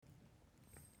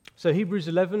So Hebrews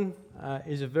 11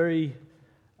 is a very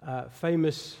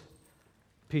famous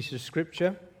piece of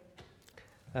scripture.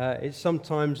 It's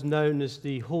sometimes known as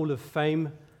the Hall of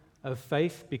Fame of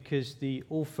faith because the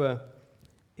author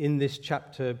in this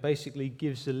chapter basically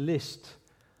gives a list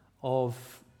of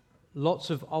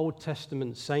lots of Old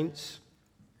Testament saints,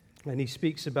 and he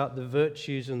speaks about the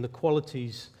virtues and the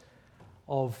qualities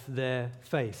of their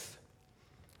faith.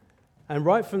 And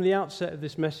right from the outset of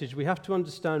this message, we have to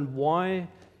understand why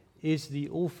is the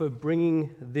author bringing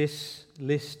this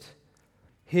list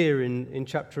here in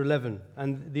chapter 11.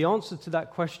 And the answer to that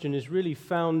question is really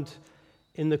found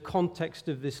in the context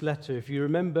of this letter. If you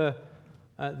remember,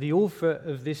 the author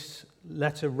of this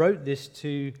letter wrote this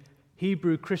to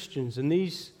Hebrew Christians, and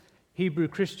these Hebrew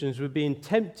Christians were being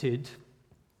tempted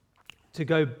to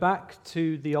go back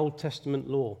to the Old Testament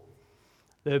law.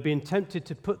 They were being tempted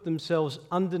to put themselves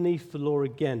underneath the law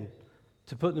again,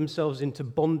 to put themselves into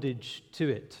bondage to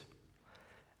it.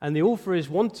 And the author is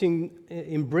wanting,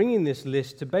 in bringing this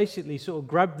list, to basically sort of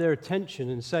grab their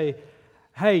attention and say,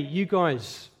 hey, you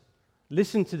guys,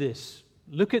 listen to this.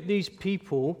 Look at these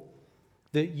people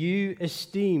that you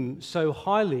esteem so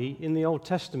highly in the Old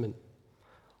Testament.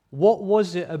 What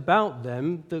was it about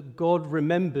them that God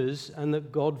remembers and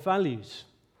that God values?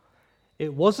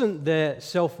 It wasn't their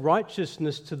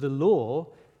self-righteousness to the law,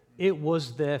 it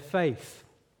was their faith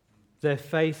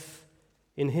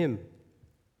in Him.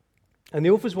 And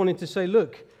the author's wanting to say,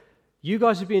 look, you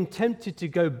guys are being tempted to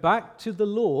go back to the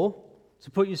law,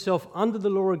 to put yourself under the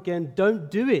law again.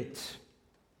 Don't do it,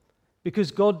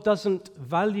 because God doesn't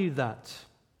value that.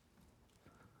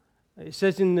 It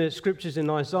says in the scriptures in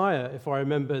Isaiah, if I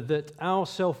remember, that our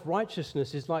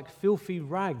self-righteousness is like filthy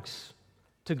rags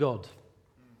to God.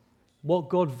 What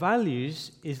God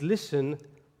values is, listen,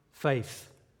 faith.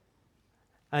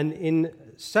 And in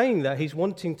saying that, he's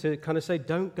wanting to kind of say,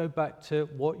 don't go back to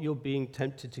what you're being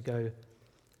tempted to go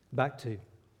back to.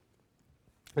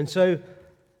 And so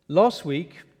last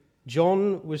week,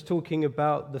 John was talking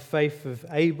about the faith of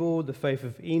Abel, the faith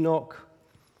of Enoch,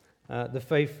 the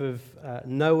faith of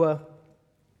Noah.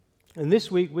 And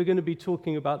this week, we're going to be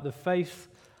talking about the faith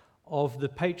of the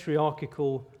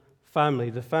patriarchal family,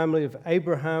 the family of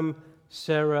Abraham,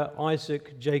 Sarah,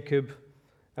 Isaac, Jacob,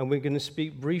 and we're going to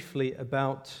speak briefly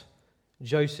about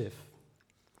Joseph.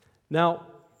 Now,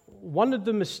 one of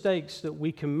the mistakes that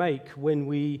we can make when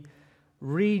we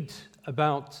read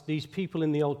about these people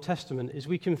in the Old Testament is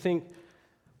we can think,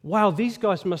 wow, these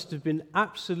guys must have been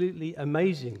absolutely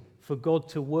amazing for God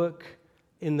to work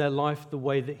in their life the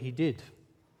way that He did.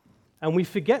 And we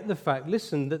forget the fact,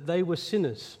 listen, that they were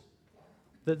sinners,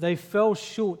 that they fell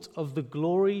short of the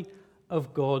glory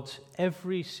of God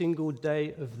every single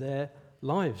day of their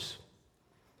lives.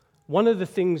 One of the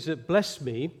things that blessed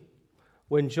me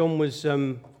when John was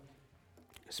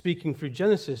speaking through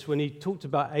Genesis, when he talked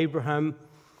about Abraham,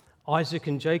 Isaac,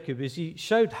 and Jacob, is he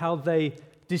showed how they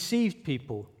deceived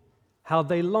people, how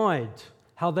they lied,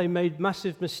 how they made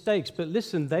massive mistakes. But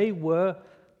listen, they were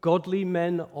godly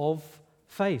men of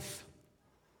faith.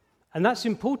 And that's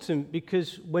important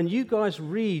because when you guys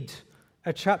read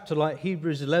a chapter like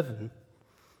Hebrews 11,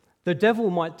 the devil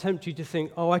might tempt you to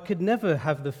think, oh, I could never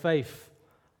have the faith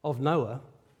of Noah.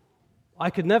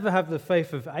 I could never have the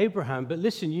faith of Abraham. But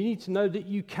listen, you need to know that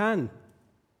you can,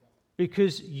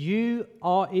 because you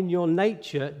are in your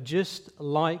nature just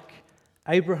like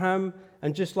Abraham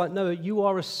and just like Noah. You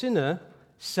are a sinner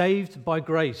saved by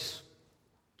grace,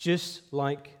 just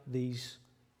like these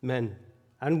men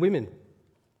and women.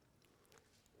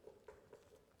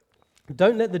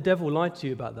 Don't let the devil lie to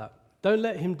you about that. Don't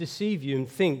let him deceive you and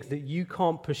think that you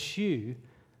can't pursue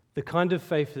the kind of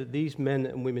faith that these men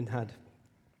and women had.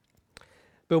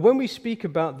 But when we speak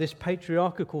about this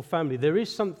patriarchal family, there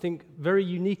is something very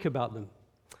unique about them.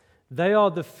 They are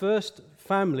the first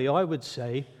family, I would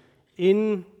say,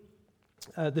 in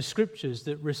the scriptures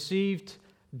that received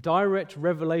direct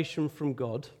revelation from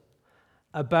God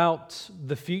about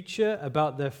the future,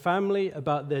 about their family,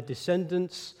 about their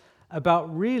descendants,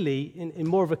 about really, in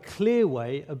more of a clear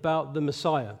way, about the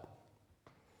Messiah.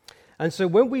 And so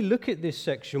when we look at this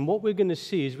section, what we're going to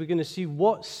see is we're going to see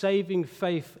what saving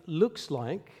faith looks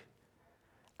like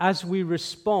as we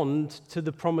respond to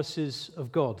the promises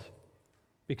of God.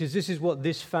 Because this is what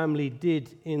this family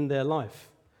did in their life.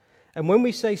 And when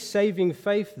we say saving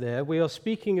faith there, we are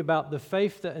speaking about the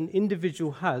faith that an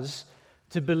individual has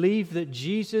to believe that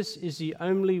Jesus is the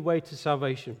only way to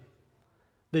salvation.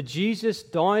 That Jesus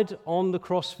died on the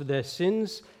cross for their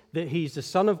sins, that He's the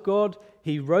Son of God,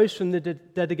 He rose from the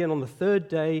dead again on the third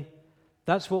day.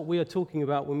 That's what we are talking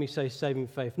about when we say saving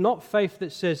faith. Not faith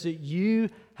that says that you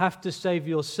have to save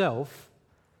yourself.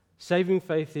 Saving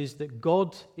faith is that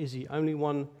God is the only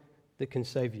one that can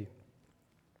save you.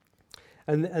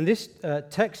 And this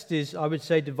text is, I would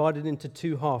say, divided into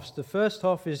two halves. The first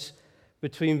half is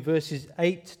between verses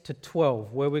 8 to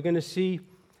 12, where we're going to see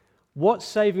what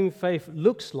saving faith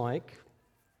looks like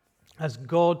as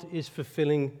God is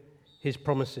fulfilling his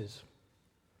promises.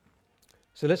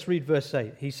 So let's read verse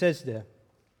 8. He says there,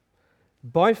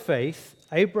 "By faith,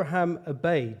 Abraham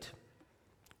obeyed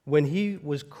when he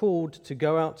was called to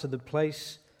go out to the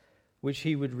place which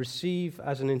he would receive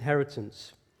as an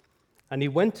inheritance. And he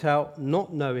went out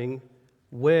not knowing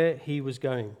where he was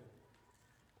going."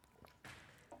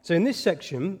 So in this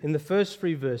section, in the first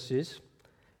 3 verses,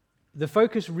 the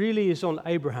focus really is on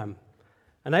Abraham.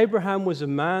 And Abraham was a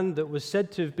man that was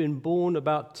said to have been born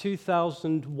about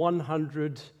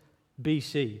 2100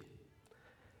 BC.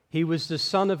 He was the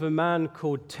son of a man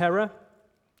called Terah.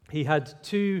 He had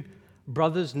 2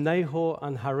 brothers, Nahor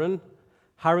and Haran.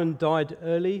 Haran died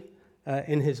early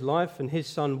in his life, and his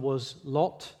son was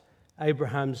Lot,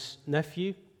 Abraham's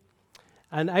nephew.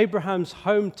 And Abraham's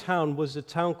hometown was a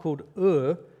town called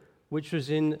Ur, which was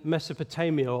in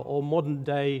Mesopotamia, or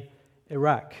modern-day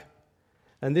Iraq.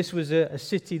 And this was a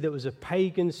city that was a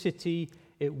pagan city.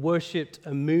 It worshipped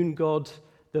a moon god.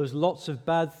 There was lots of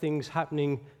bad things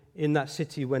happening in that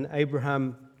city when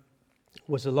Abraham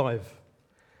was alive.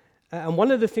 And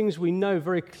one of the things we know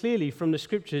very clearly from the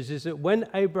scriptures is that when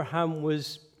Abraham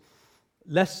was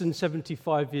less than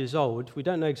 75 years old, we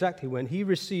don't know exactly when, he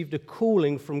received a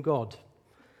calling from God.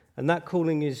 And that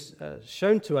calling is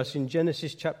shown to us in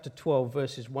Genesis chapter 12,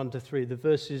 verses 1 to 3. The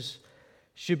verses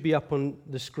should be up on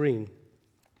the screen.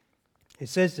 It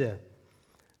says there,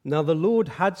 "Now the Lord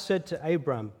had said to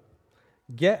Abram,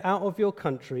 'Get out of your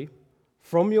country,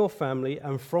 from your family,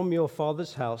 and from your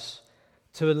father's house,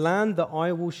 to a land that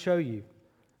I will show you.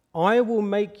 I will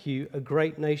make you a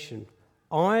great nation.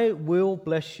 I will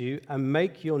bless you and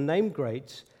make your name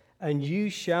great, and you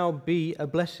shall be a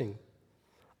blessing.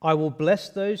 I will bless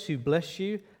those who bless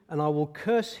you, and I will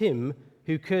curse him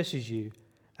who curses you.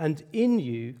 And in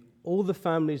you all the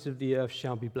families of the earth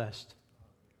shall be blessed.'"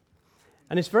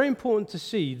 And it's very important to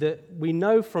see that we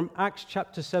know from Acts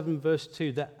chapter 7, verse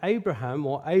 2, that Abraham,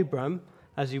 or Abram,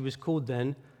 as he was called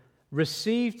then,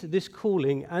 received this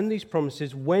calling and these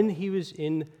promises when he was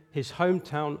in his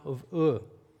hometown of Ur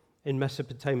in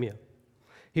Mesopotamia.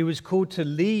 He was called to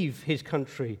leave his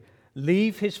country,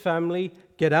 leave his family,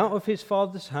 get out of his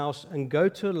father's house, and go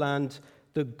to a land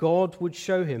that God would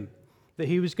show him, that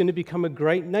he was going to become a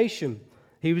great nation,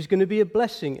 he was going to be a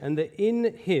blessing, and that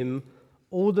in him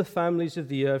all the families of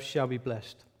the earth shall be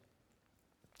blessed.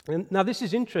 And now this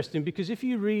is interesting because if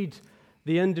you read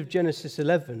the end of Genesis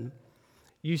 11,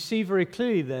 you see very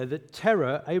clearly there that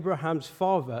Terah, Abraham's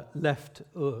father, left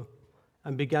Ur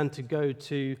and began to go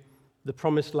to the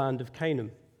promised land of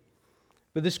Canaan.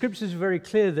 But the scriptures are very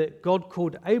clear that God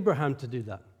called Abraham to do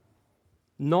that,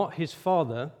 not his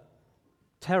father,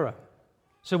 Terah.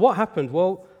 So what happened?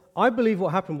 Well, I believe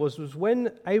what happened was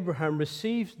when Abraham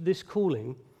received this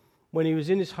calling, when he was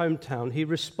in his hometown, he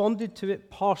responded to it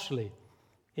partially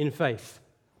in faith.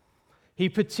 He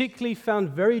particularly found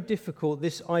very difficult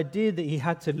this idea that he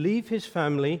had to leave his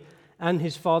family and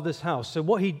his father's house. So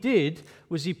what he did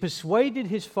was he persuaded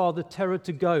his father Terah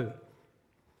to go,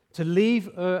 to leave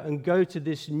Ur and go to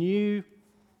this new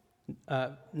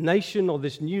nation or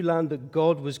this new land that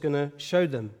God was going to show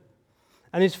them.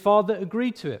 And his father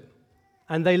agreed to it,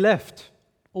 and they left.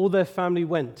 All their family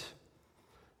went.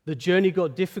 The journey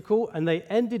got difficult, and they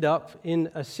ended up in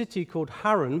a city called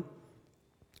Haran,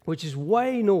 which is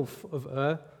way north of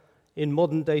Ur in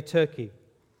modern-day Turkey.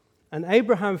 And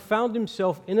Abraham found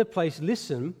himself in a place,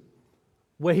 listen,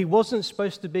 where he wasn't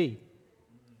supposed to be,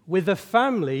 with a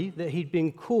family that he'd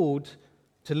been called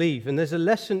to leave. And there's a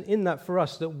lesson in that for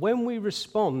us, that when we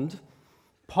respond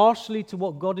partially to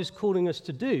what God is calling us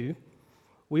to do,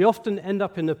 we often end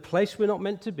up in a place we're not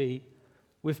meant to be,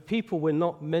 with people we're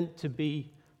not meant to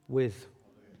be with.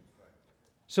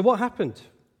 So what happened?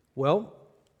 Well,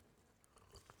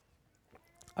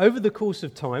 over the course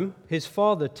of time, his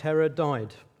father Terah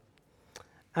died.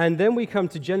 And then we come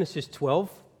to Genesis 12,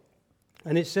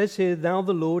 and it says here, "Now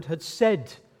the Lord had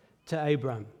said to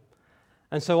Abram."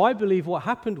 And so I believe what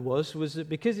happened was that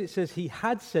because it says he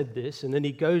had said this, and then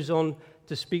he goes on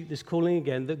to speak this calling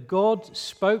again, that God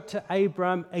spoke to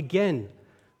Abram again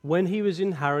when he was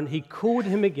in Haran. He called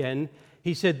him again.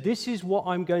 He said, "This is what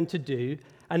I'm going to do."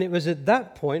 And it was at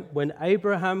that point, when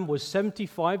Abraham was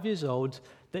 75 years old,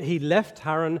 that he left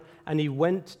Haran and he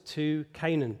went to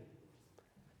Canaan,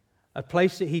 a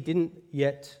place that he didn't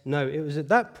yet know. It was at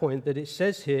that point that it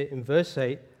says here in verse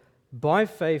 8, "By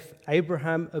faith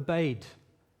Abraham obeyed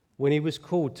when he was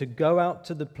called to go out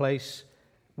to the place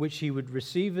which he would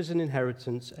receive as an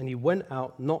inheritance, and he went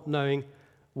out not knowing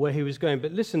where he was going.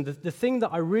 But listen, the thing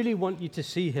that I really want you to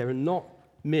see here and not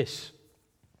miss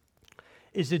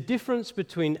is the difference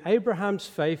between Abraham's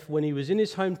faith when he was in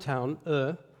his hometown,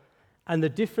 and the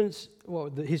difference,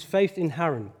 his faith in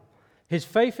Haran. His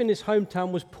faith in his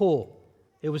hometown was poor.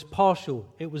 It was partial.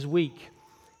 It was weak.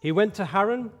 He went to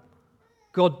Haran,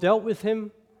 God dealt with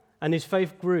him, and his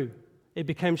faith grew. It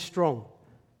became strong.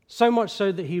 So much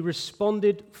so that he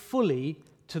responded fully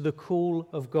to the call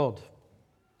of God.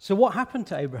 So what happened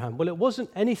to Abraham? Well, it wasn't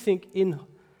anything in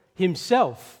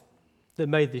himself that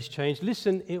made this change.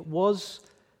 Listen, it was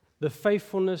the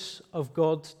faithfulness of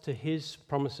God to his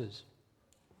promises.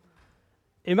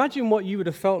 Imagine what you would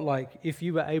have felt like if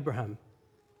you were Abraham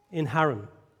in Haran.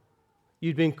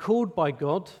 You'd been called by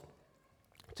God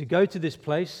to go to this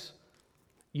place.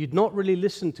 You'd not really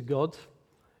listened to God.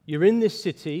 You're in this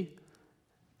city,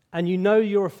 and you know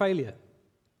you're a failure.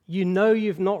 You know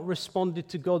you've not responded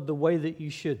to God the way that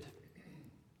you should.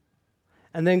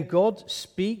 And then God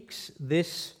speaks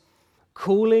this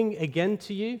calling again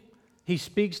to you. He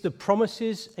speaks the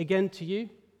promises again to you.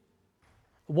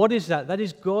 What is that? That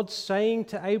is God saying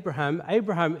to Abraham,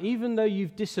 Abraham, even though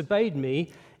you've disobeyed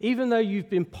me, even though you've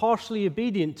been partially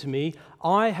obedient to me,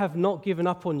 I have not given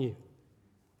up on you.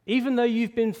 Even though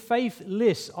you've been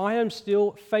faithless, I am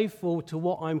still faithful to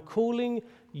what I'm calling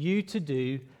you to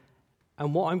do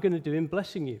and what I'm going to do in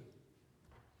blessing you.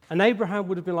 And Abraham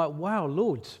would have been like, wow,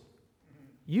 Lord,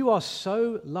 you are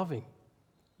so loving.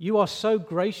 You are so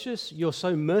gracious. You're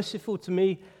so merciful to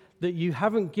me that you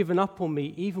haven't given up on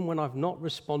me even when I've not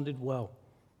responded well.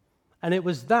 And it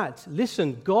was that,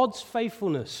 listen, God's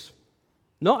faithfulness,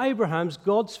 not Abraham's,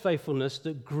 God's faithfulness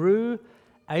that grew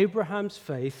Abraham's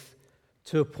faith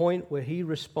to a point where he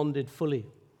responded fully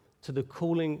to the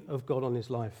calling of God on his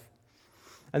life.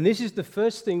 And this is the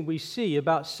first thing we see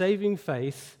about saving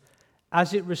faith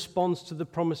as it responds to the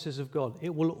promises of God.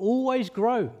 It will always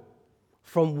grow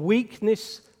from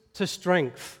weakness to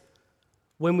strength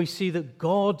when we see that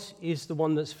God is the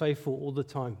one that's faithful all the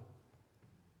time,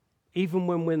 even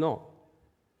when we're not.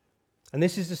 And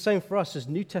this is the same for us as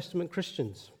New Testament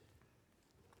Christians.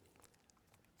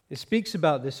 It speaks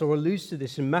about this or alludes to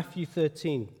this in Matthew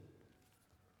 13,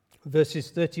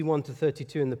 verses 31 to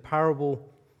 32 in the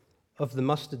parable of the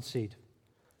mustard seed.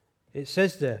 It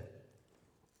says there,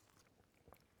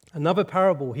 another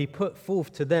parable he put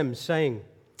forth to them, saying,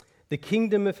 the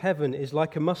kingdom of heaven is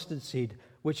like a mustard seed,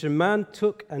 which a man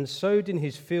took and sowed in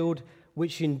his field,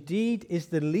 which indeed is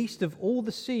the least of all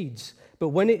the seeds. But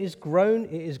when it is grown,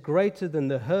 it is greater than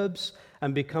the herbs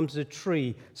and becomes a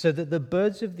tree, so that the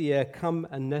birds of the air come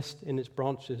and nest in its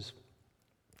branches.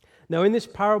 Now, in this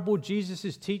parable, Jesus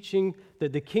is teaching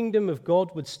that the kingdom of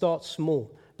God would start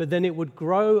small, but then it would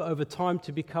grow over time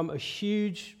to become a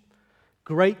huge,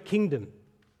 great kingdom.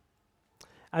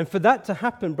 And for that to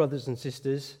happen, brothers and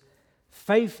sisters,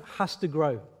 faith has to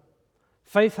grow.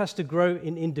 Faith has to grow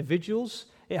in individuals.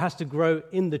 It has to grow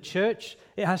in the church.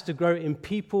 It has to grow in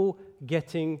people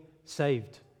getting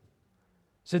saved.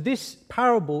 So this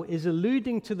parable is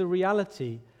alluding to the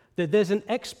reality that there's an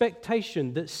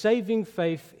expectation that saving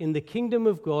faith in the kingdom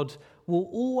of God will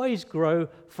always grow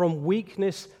from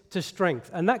weakness to strength.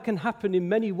 And that can happen in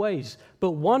many ways.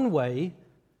 But one way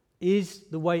is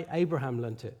the way Abraham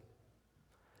learnt it.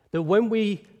 That when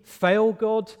we fail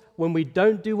God, when we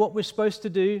don't do what we're supposed to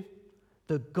do,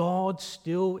 that God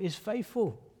still is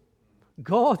faithful.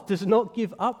 God does not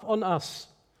give up on us.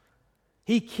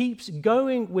 He keeps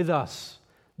going with us.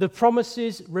 The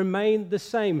promises remain the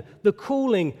same. The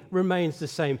calling remains the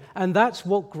same. And that's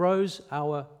what grows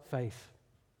our faith,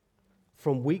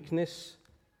 from weakness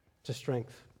to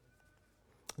strength.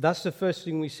 That's the first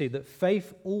thing we see, that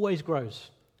faith always grows.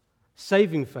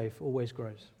 Saving faith always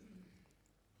grows.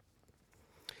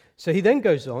 So he then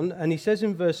goes on and he says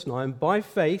in verse 9, by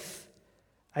faith,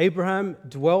 Abraham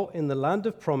dwelt in the land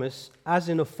of promise as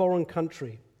in a foreign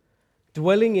country,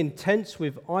 dwelling in tents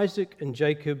with Isaac and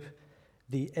Jacob,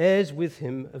 the heirs with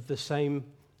him of the same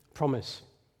promise.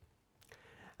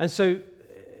 And so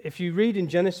if you read in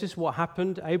Genesis what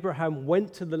happened, Abraham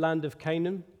went to the land of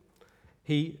Canaan.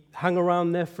 He hung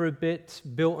around there for a bit,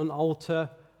 built an altar,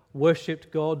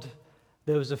 worshipped God.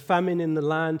 There was a famine in the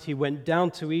land. He went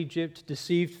down to Egypt,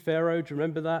 deceived Pharaoh. Do you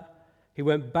remember that? He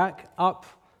went back up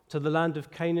to the land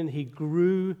of Canaan. He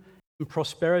grew in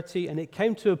prosperity, and it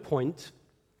came to a point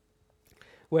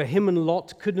where him and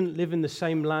Lot couldn't live in the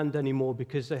same land anymore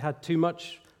because they had too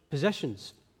much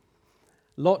possessions.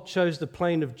 Lot chose the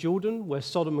plain of Jordan, where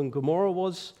Sodom and Gomorrah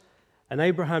was, and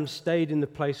Abraham stayed in the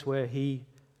place where he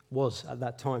was at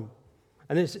that time.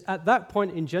 And it's at that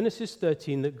point in Genesis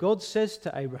 13 that God says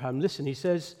to Abraham, listen, he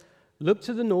says, look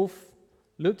to the north,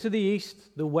 look to the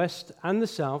east, the west, and the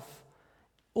south.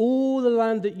 All the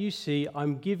land that you see,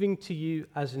 I'm giving to you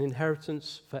as an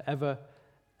inheritance forever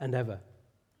and ever.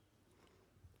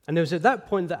 And it was at that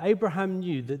point that Abraham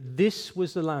knew that this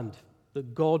was the land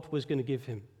that God was going to give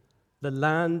him, the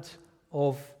land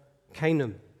of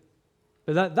Canaan.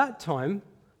 But at that time,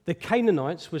 the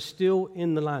Canaanites were still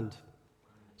in the land.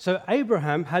 So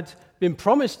Abraham had been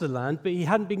promised the land, but he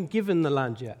hadn't been given the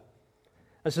land yet.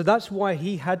 And so that's why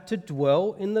he had to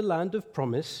dwell in the land of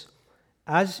promise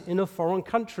as in a foreign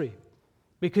country,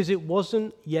 because it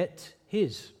wasn't yet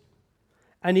his.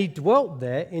 And he dwelt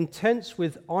there in tents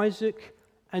with Isaac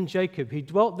and Jacob. He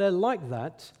dwelt there like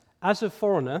that as a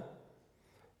foreigner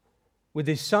with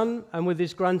his son and with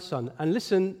his grandson. And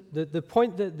listen, the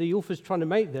point that the author's trying to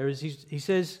make there is he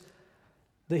says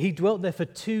that he dwelt there for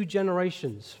 2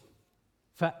 generations,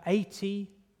 for 80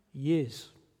 years.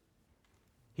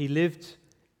 He lived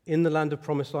in the land of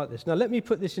promise like this. Now, let me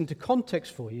put this into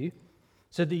context for you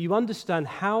so that you understand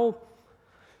how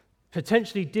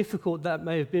potentially difficult that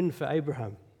may have been for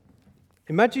Abraham.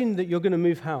 Imagine that you're going to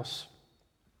move house,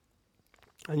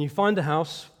 and you find a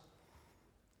house.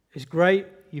 It's great.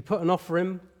 You put an offer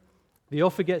in. The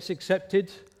offer gets accepted.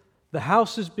 The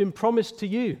house has been promised to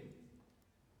you,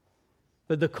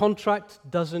 but the contract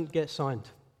doesn't get signed.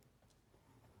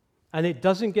 And it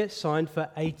doesn't get signed for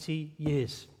 80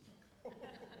 years.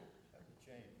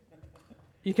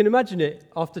 You can imagine it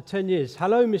after 10 years.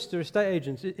 Hello, Mr. Estate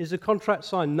Agent, is the contract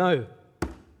signed? No.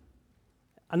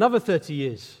 Another 30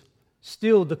 years.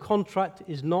 Still, the contract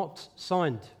is not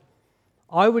signed.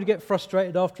 I would get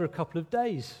frustrated after a couple of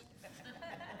days.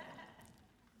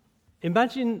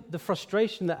 Imagine the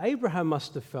frustration that Abraham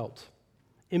must have felt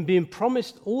in being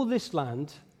promised all this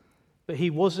land, but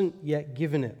he wasn't yet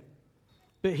given it.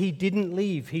 But he didn't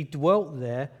leave. He dwelt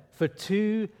there for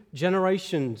 2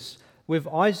 generations with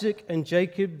Isaac and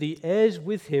Jacob, the heirs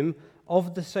with him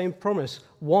of the same promise.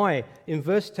 Why? In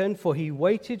verse 10, for he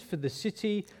waited for the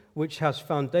city which has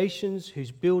foundations,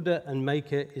 whose builder and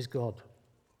maker is God.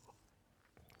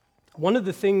 One of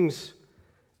the things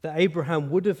that Abraham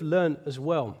would have learned as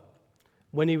well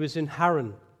when he was in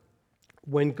Haran,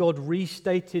 when God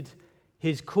restated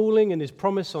his calling and his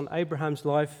promise on Abraham's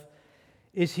life,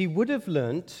 is he would have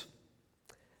learned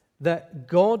that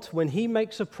God, when he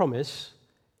makes a promise,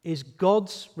 is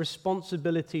God's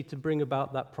responsibility to bring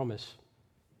about that promise.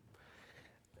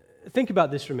 Think about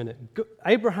this for a minute.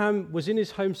 Abraham was in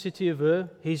his home city of Ur.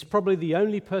 He's probably the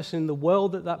only person in the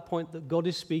world at that point that God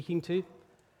is speaking to.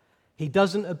 He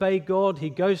doesn't obey God.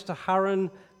 He goes to Haran.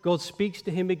 God speaks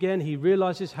to him again. He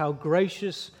realizes how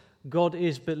gracious God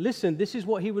is. But listen, this is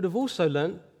what he would have also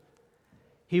learned.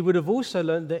 He would have also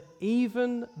learned that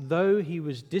even though he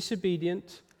was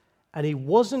disobedient and he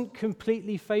wasn't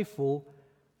completely faithful,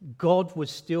 God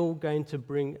was still going to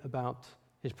bring about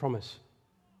his promise.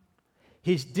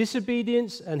 His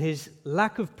disobedience and his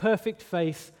lack of perfect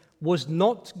faith was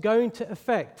not going to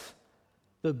affect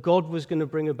that God was going to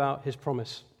bring about his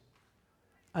promise.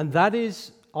 And that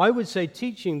is, I would say,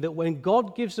 teaching that when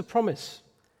God gives a promise,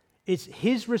 it's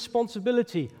his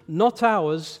responsibility, not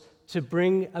ours, to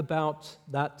bring about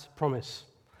that promise.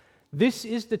 This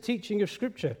is the teaching of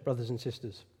Scripture, brothers and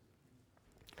sisters.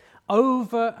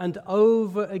 Over and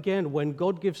over again, when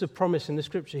God gives a promise in the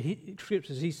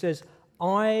Scriptures, he says,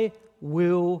 I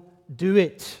will do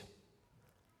it.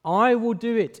 I will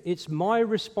do it. It's my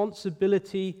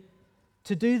responsibility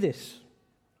to do this.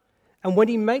 And when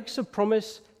he makes a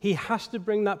promise, he has to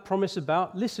bring that promise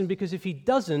about. Listen, because if he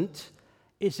doesn't,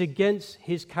 it's against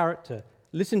his character.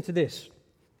 Listen to this.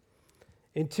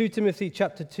 In 2 Timothy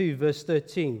chapter 2, verse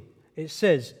 13, it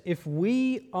says, if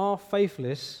we are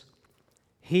faithless,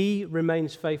 he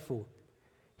remains faithful.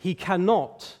 He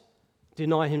cannot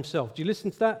deny himself. Do you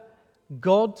listen to that?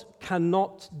 God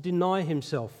cannot deny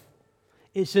himself.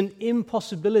 It's an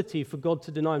impossibility for God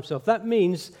to deny himself. That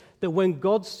means that when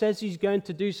God says he's going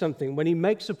to do something, when he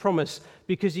makes a promise,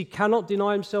 because he cannot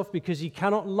deny himself, because he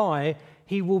cannot lie,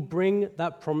 he will bring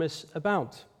that promise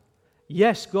about.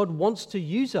 Yes, God wants to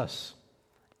use us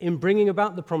in bringing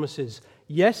about the promises.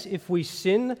 Yes, if we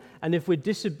sin and if we're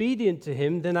disobedient to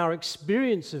him, then our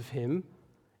experience of him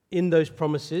in those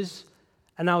promises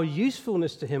and our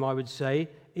usefulness to him, I would say,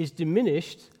 is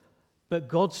diminished, but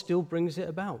God still brings it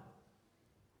about.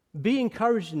 Be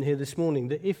encouraged in here this morning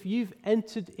that if you've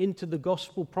entered into the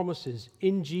gospel promises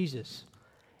in Jesus,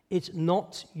 it's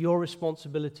not your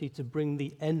responsibility to bring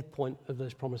the end point of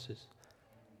those promises.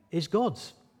 It's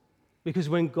God's. Because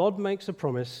when God makes a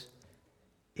promise,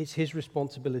 it's his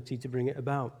responsibility to bring it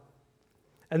about.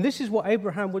 And this is what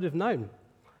Abraham would have known.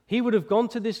 He would have gone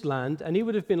to this land and he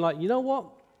would have been like, you know what?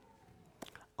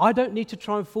 I don't need to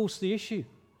try and force the issue.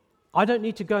 I don't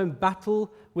need to go and battle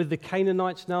with the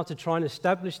Canaanites now to try and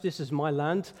establish this as my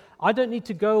land. I don't need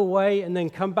to go away and then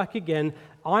come back again.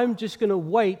 I'm just going to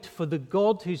wait for the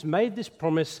God who's made this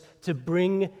promise to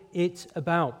bring it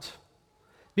about.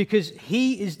 Because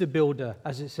he is the builder,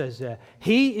 as it says there.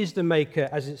 He is the maker,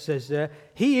 as it says there.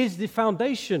 He is the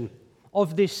foundation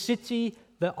of this city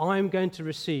that I'm going to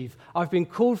receive. I've been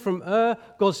called from Ur.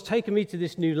 God's taken me to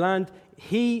this new land.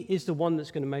 He is the one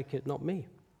that's going to make it, not me.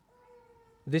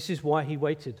 This is why he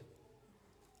waited.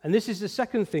 And this is the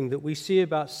second thing that we see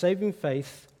about saving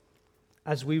faith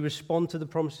as we respond to the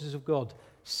promises of God.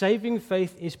 Saving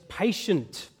faith is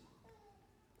patient,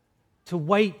 to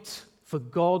wait for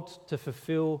God to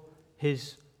fulfill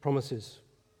his promises.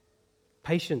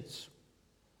 Patience.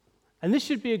 And this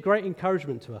should be a great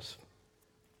encouragement to us.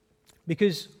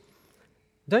 Because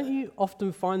don't you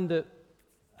often find that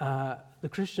the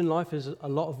Christian life is a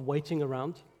lot of waiting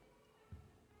around?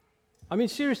 I mean,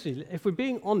 seriously, if we're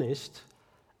being honest,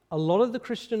 a lot of the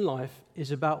Christian life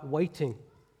is about waiting.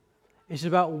 It's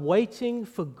about waiting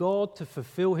for God to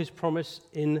fulfill his promise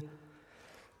in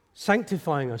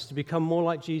sanctifying us to become more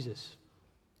like Jesus.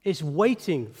 It's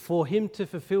waiting for him to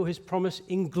fulfill his promise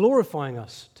in glorifying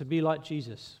us to be like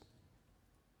Jesus.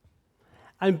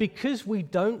 And because we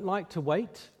don't like to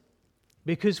wait,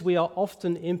 because we are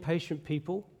often impatient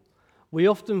people, we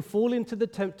often fall into the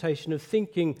temptation of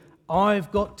thinking,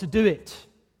 I've got to do it.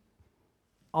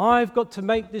 I've got to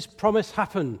make this promise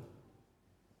happen.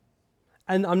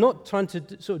 And I'm not trying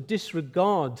to sort of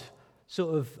disregard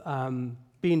sort of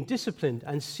being disciplined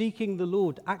and seeking the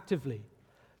Lord actively,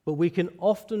 but we can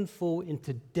often fall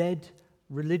into dead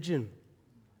religion,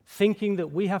 thinking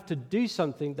that we have to do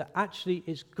something that actually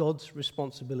is God's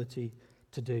responsibility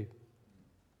to do.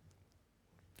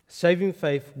 Saving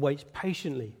faith waits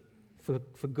patiently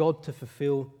for God to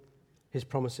fulfill his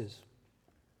promises.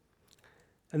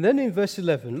 And then in verse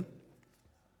 11,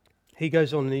 he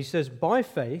goes on and he says, by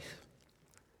faith,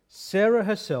 Sarah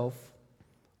herself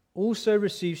also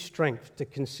received strength to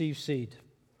conceive seed,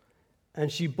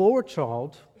 and she bore a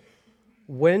child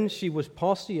when she was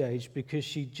past the age because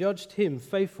she judged him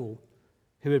faithful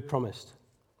who had promised.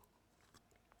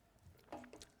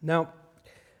 Now,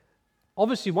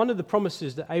 obviously one of the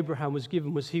promises that Abraham was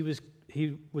given was he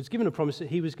was given a promise that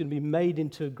he was going to be made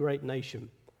into a great nation.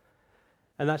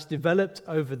 And that's developed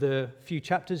over the few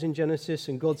chapters in Genesis,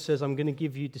 and God says, I'm going to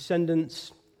give you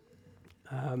descendants.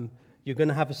 You're going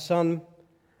to have a son.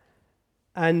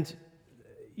 And,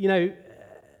 you know,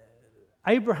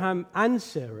 Abraham and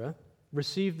Sarah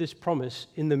received this promise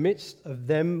in the midst of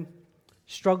them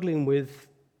struggling with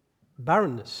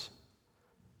barrenness,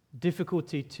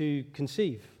 difficulty to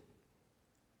conceive.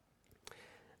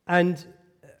 And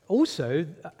also,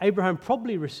 Abraham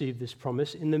probably received this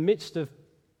promise in the midst of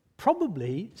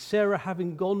probably Sarah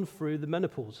having gone through the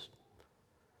menopause.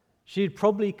 She had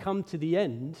probably come to the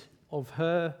end of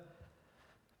her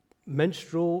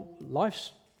menstrual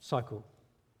life cycle.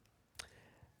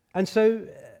 And so,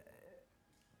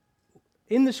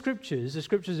 in the scriptures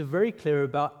are very clear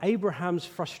about Abraham's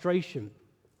frustration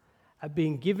at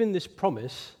being given this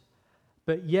promise,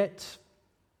 but yet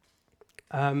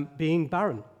being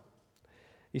barren.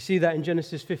 You see that in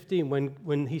Genesis 15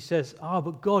 when he says,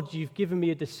 but God, you've given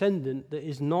me a descendant that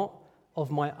is not of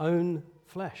my own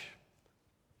flesh.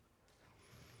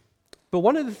 But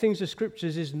one of the things the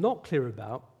scriptures is not clear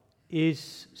about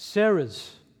is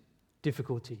Sarah's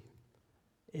difficulty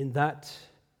in that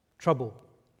trouble.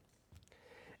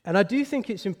 And I do think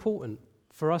it's important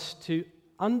for us to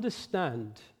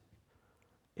understand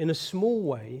in a small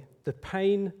way the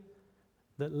pain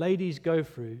that ladies go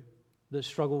through that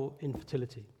struggle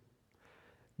infertility.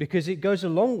 Because it goes a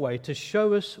long way to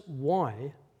show us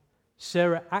why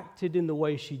Sarah acted in the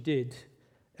way she did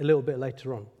a little bit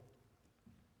later on.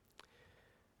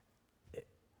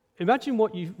 Imagine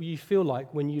what you feel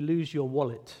like when you lose your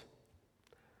wallet.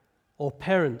 Or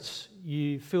parents,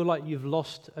 you feel like you've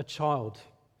lost a child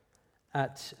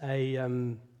at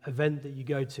an event that you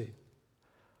go to.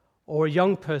 Or a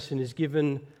young person is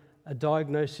given a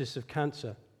diagnosis of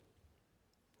cancer.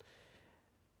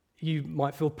 You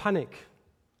might feel panic.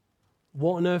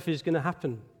 What on earth is going to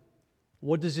happen?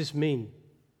 What does this mean?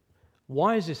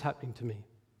 Why is this happening to me?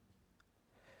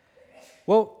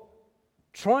 Well,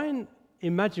 try and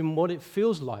imagine what it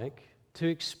feels like to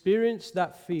experience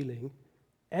that feeling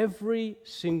every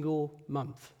single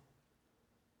month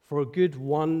for a good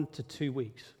 1 to 2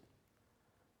 weeks.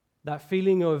 That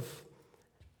feeling of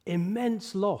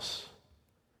immense loss,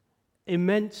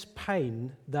 immense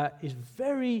pain that is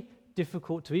very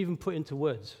difficult to even put into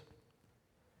words.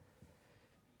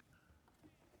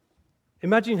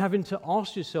 Imagine having to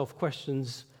ask yourself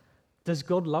questions: does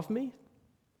God love me?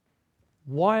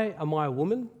 Why am I a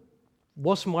woman?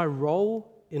 What's my role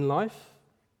in life?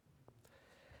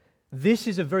 This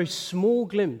is a very small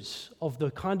glimpse of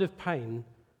the kind of pain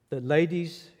that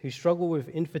ladies who struggle with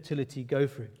infertility go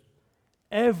through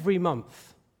every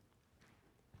month.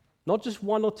 Not just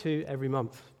one or two, every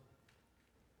month.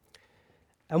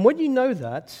 And when you know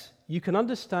that, you can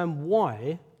understand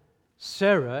why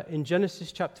Sarah, in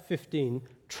Genesis chapter 15,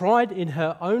 tried in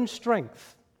her own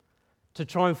strength to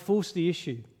try and force the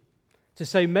issue, to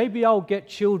say, maybe I'll get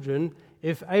children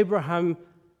if Abraham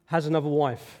has another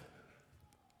wife.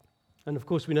 And of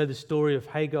course, we know the story of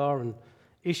Hagar and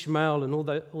Ishmael and all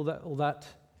that.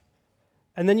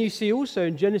 And then you see also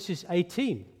in Genesis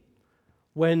 18,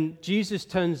 when Jesus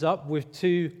turns up with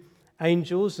two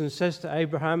angels and says to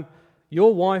Abraham,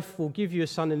 your wife will give you a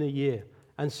son in a year.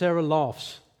 And Sarah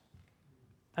laughs.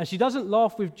 And she doesn't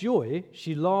laugh with joy,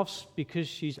 she laughs because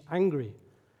she's angry,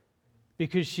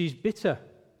 because she's bitter,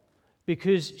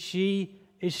 because she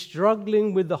is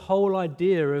struggling with the whole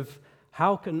idea of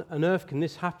how on earth can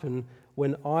this happen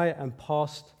when I am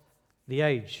past the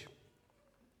age.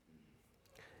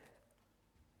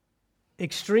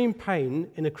 Extreme pain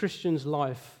in a Christian's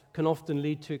life can often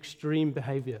lead to extreme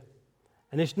behavior.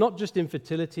 And it's not just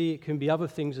infertility, it can be other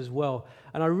things as well.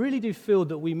 And I really do feel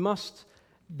that we must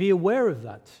be aware of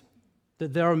that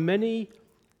there are many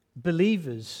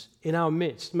believers in our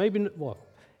midst, maybe,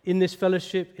 in this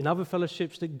fellowship, in other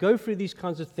fellowships, that go through these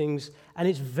kinds of things, and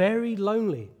it's very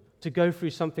lonely to go through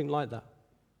something like that.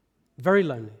 Very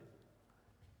lonely.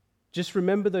 Just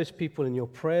remember those people in your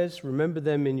prayers, remember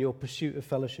them in your pursuit of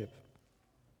fellowship.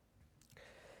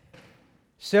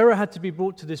 Sarah had to be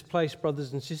brought to this place,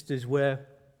 brothers and sisters, where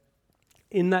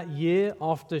in that year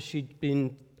after she'd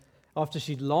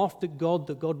laughed at God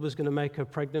that God was going to make her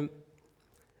pregnant,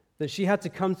 that she had to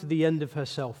come to the end of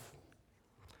herself.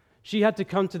 She had to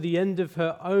come to the end of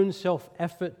her own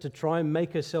self-effort to try and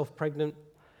make herself pregnant.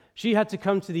 She had to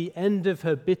come to the end of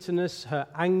her bitterness, her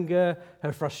anger,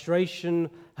 her frustration,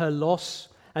 her loss.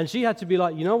 And she had to be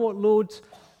like, you know what, Lord?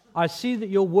 I see that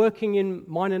you're working in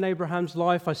mine and Abraham's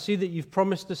life. I see that you've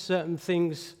promised us certain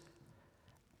things.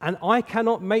 And I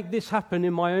cannot make this happen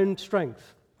in my own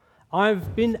strength.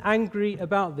 I've been angry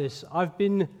about this. I've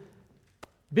been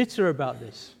bitter about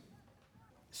this.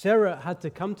 Sarah had to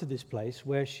come to this place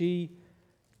where she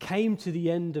came to the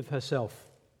end of herself.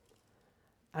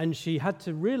 And she had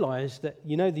to realize that,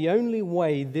 the only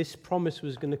way this promise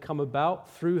was going to come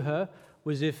about through her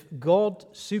was if God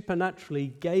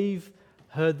supernaturally gave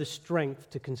her the strength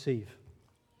to conceive.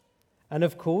 And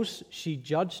of course, she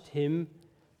judged him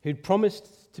who'd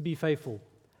promised to be faithful,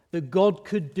 that God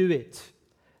could do it,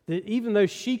 that even though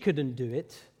she couldn't do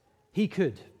it, he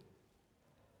could.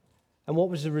 And what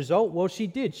was the result? Well, she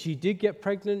did. She did get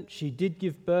pregnant. She did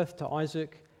give birth to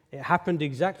Isaac. It happened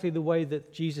exactly the way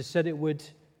that Jesus said it would.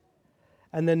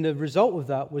 And then the result of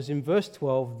that was in verse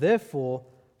 12, therefore,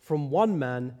 from one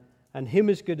man, and him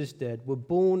as good as dead, were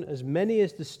born as many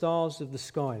as the stars of the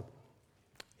sky,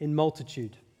 in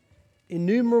multitude,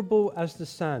 innumerable as the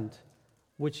sand,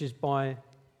 which is by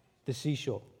the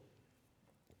seashore.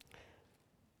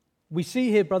 We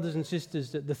see here, brothers and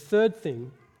sisters, that the third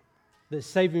thing that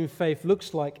saving faith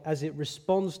looks like as it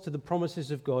responds to the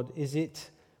promises of God is it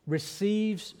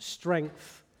receives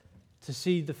strength to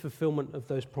see the fulfillment of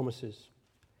those promises.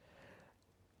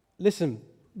 Listen,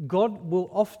 God will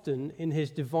often, in his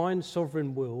divine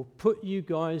sovereign will, put you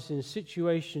guys in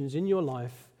situations in your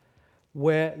life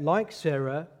where, like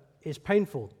Sarah, it's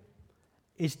painful,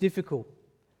 it's difficult,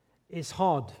 it's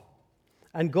hard.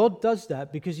 And God does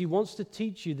that because he wants to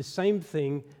teach you the same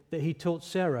thing that he taught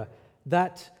Sarah,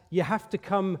 that you have to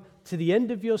come to the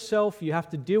end of yourself, you have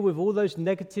to deal with all those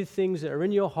negative things that are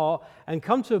in your heart and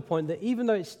come to a point that even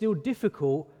though it's still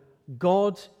difficult,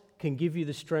 God can give you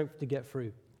the strength to get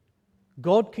through.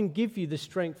 God can give you the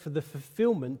strength for the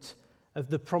fulfillment of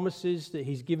the promises that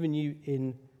he's given you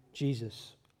in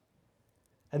Jesus.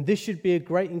 And this should be a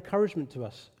great encouragement to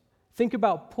us. Think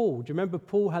about Paul. Do you remember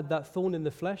Paul had that thorn in the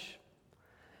flesh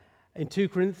in 2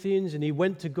 Corinthians, and he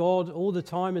went to God all the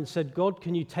time and said, God,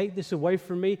 can you take this away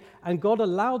from me? And God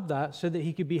allowed that so that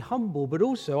he could be humble, but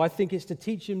also I think it's to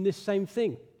teach him this same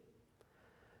thing.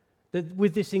 That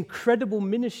with this incredible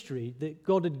ministry that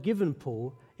God had given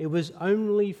Paul, it was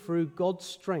only through God's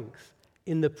strength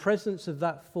in the presence of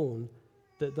that thorn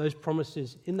that those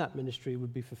promises in that ministry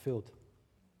would be fulfilled.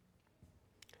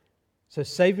 So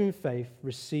saving faith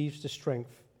receives the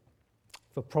strength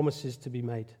for promises to be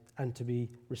made. and to be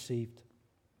received.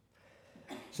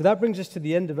 So that brings us to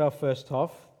the end of our first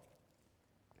half.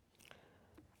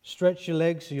 Stretch your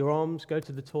legs, your arms, go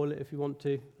to the toilet if you want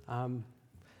to.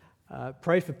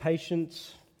 Pray for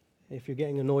patience if you're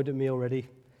getting annoyed at me already.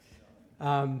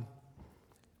 But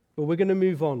we're going to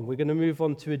move on. We're going to move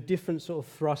on to a different sort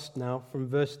of thrust now from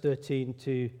verse 13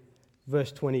 to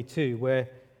verse 22, where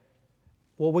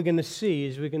what we're going to see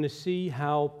is we're going to see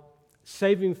how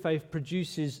saving faith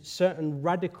produces certain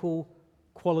radical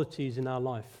qualities in our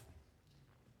life.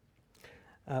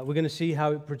 We're going to see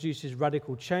how it produces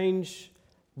radical change,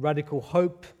 radical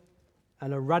hope,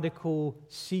 and a radical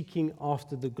seeking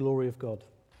after the glory of God.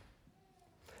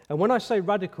 And when I say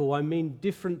radical, I mean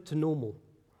different to normal.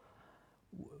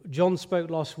 John spoke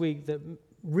last week that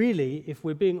really, if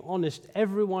we're being honest,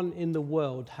 everyone in the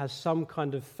world has some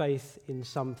kind of faith in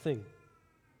something.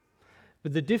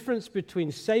 But the difference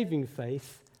between saving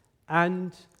faith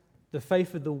and the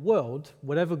faith of the world,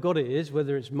 whatever God it is,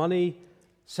 whether it's money,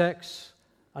 sex,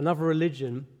 another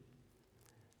religion,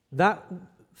 that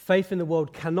faith in the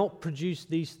world cannot produce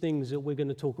these things that we're going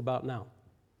to talk about now.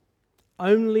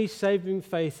 Only saving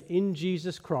faith in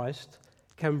Jesus Christ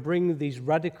can bring these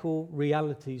radical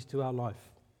realities to our life.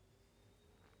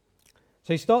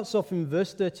 So he starts off in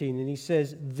verse 13 and he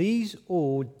says, "These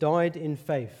all died in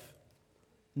faith,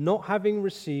 not having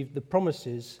received the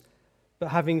promises, but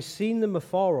having seen them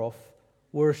afar off,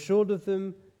 were assured of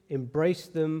them,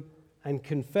 embraced them, and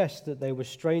confessed that they were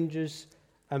strangers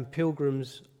and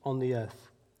pilgrims on the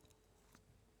earth."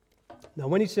 Now,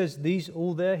 when he says these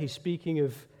all there, he's speaking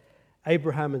of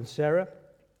Abraham and Sarah.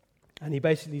 And he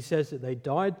basically says that they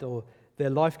died, or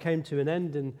their life came to an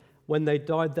end, and when they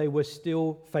died, they were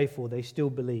still faithful, they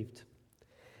still believed.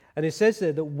 And it says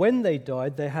there that when they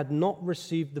died, they had not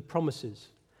received the promises.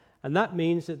 And that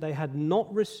means that they had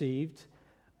not received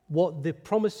what the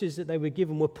promises that they were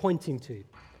given were pointing to.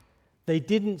 They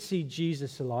didn't see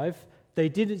Jesus alive. They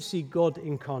didn't see God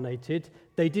incarnated.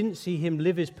 They didn't see him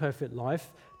live his perfect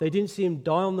life. They didn't see him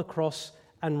die on the cross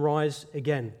and rise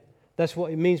again. That's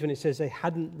what it means when it says they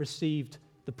hadn't received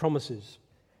the promises.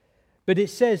 But it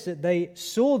says that they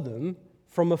saw them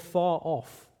from afar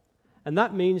off. And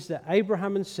that means that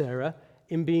Abraham and Sarah,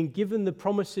 in being given the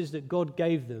promises that God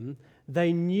gave them,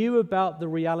 they knew about the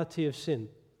reality of sin.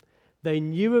 They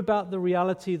knew about the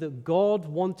reality that God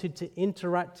wanted to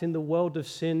interact in the world of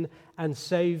sin and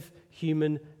save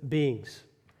human beings.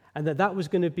 And that was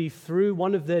going to be through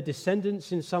one of their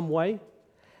descendants in some way.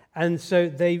 And so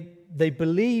they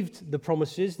believed the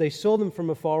promises. They saw them from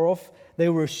afar off. They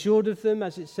were assured of them,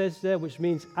 as it says there, which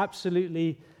means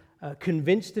absolutely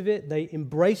convinced of it. They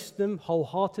embraced them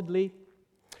wholeheartedly.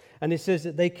 And it says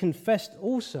that they confessed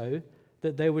also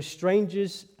that they were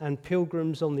strangers and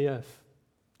pilgrims on the earth.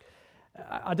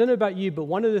 I don't know about you, but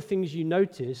one of the things you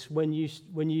notice when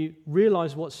you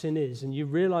realize what sin is and you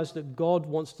realize that God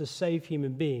wants to save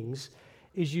human beings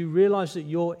is you realize that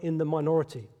you're in the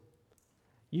minority.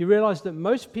 You realize that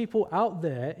most people out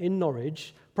there in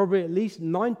Norwich, probably at least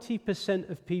 90%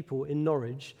 of people in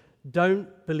Norwich, don't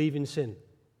believe in sin.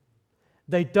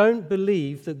 They don't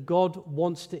believe that God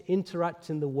wants to interact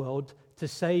in the world to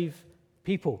save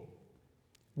people.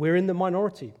 We're in the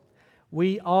minority.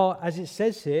 We are, as it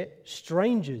says here,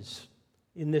 strangers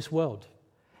in this world.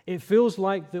 It feels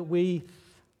like that we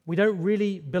don't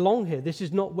really belong here. This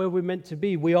is not where we're meant to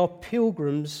be. We are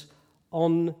pilgrims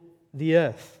on the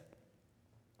earth.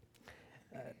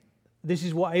 This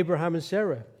is what Abraham and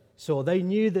Sarah saw. They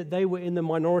knew that they were in the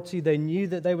minority. They knew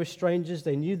that they were strangers.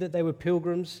 They knew that they were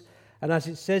pilgrims. And as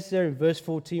it says there in verse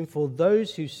 14, "For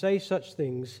those who say such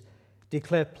things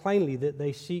declare plainly that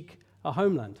they seek a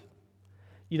homeland."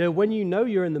 You know, when you know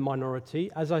you're in the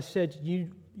minority, as I said, you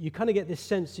kind of get this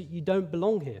sense that you don't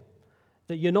belong here,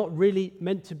 that you're not really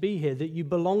meant to be here, that you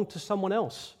belong to someone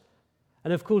else.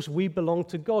 And of course, we belong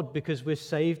to God because we're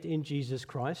saved in Jesus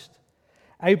Christ.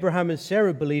 Abraham and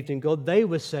Sarah believed in God. They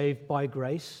were saved by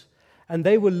grace, and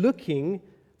they were looking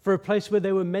for a place where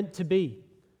they were meant to be.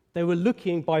 They were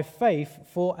looking by faith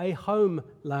for a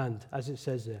homeland, as it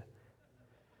says there.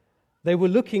 They were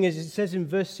looking, as it says in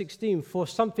verse 16, for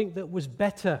something that was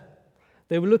better.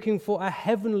 They were looking for a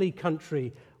heavenly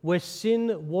country where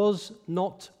sin was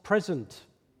not present,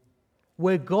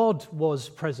 where God was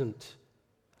present,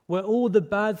 where all the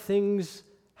bad things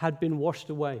had been washed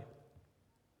away.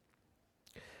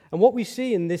 And what we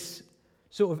see in this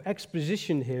sort of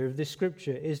exposition here of this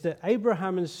scripture is that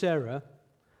Abraham and Sarah,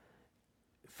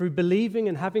 through believing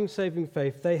and having saving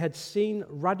faith, they had seen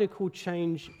radical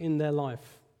change in their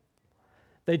life.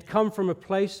 They'd come from a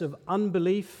place of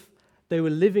unbelief. They were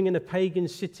living in a pagan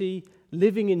city,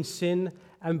 living in sin,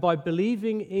 and by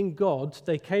believing in God,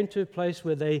 they came to a place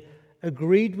where they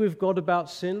agreed with God about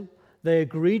sin, they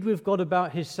agreed with God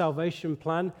about his salvation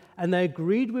plan, and they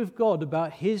agreed with God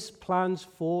about his plans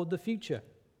for the future.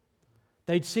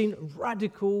 They'd seen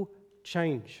radical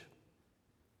change.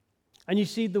 And you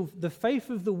see, the faith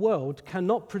of the world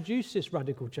cannot produce this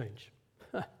radical change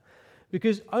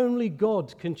because only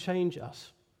God can change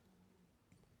us.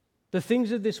 The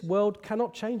things of this world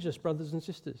cannot change us, brothers and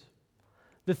sisters.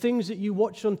 The things that you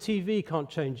watch on TV can't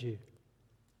change you.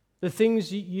 The things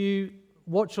that you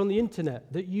watch on the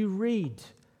internet, that you read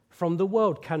from the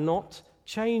world cannot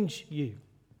change you.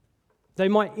 They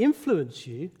might influence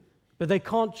you, but they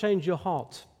can't change your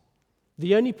heart.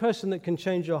 The only person that can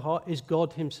change your heart is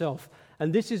God himself.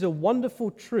 And this is a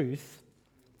wonderful truth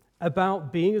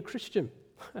about being a Christian.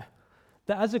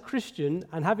 That as a Christian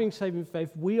and having saving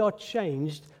faith, we are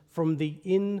changed from the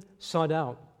inside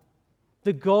out.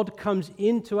 That God comes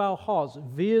into our hearts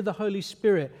via the Holy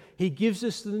Spirit. He gives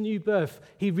us the new birth.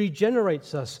 He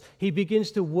regenerates us. He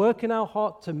begins to work in our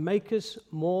heart to make us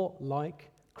more like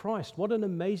Christ. What an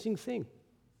amazing thing.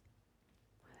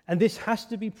 And this has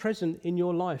to be present in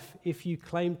your life if you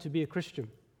claim to be a Christian.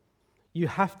 You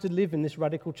have to live in this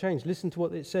radical change. Listen to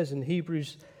what it says in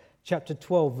Hebrews chapter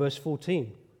 12, verse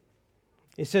 14.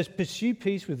 It says, "Pursue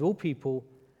peace with all people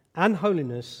and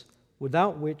holiness,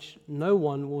 without which no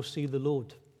one will see the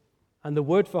Lord." And the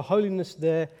word for holiness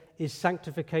there is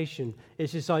sanctification.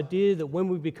 It's this idea that when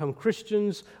we become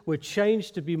Christians, we're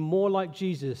changed to be more like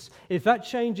Jesus. If that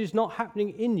change is not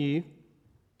happening in you,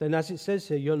 then as it says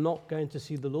here, you're not going to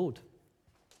see the Lord.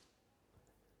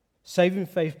 Saving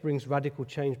faith brings radical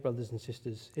change, brothers and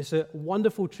sisters. It's a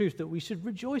wonderful truth that we should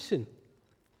rejoice in.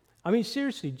 I mean,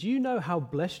 seriously, do you know how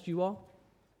blessed you are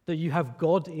that you have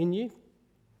God in you?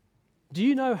 Do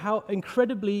you know how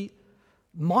incredibly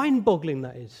mind-boggling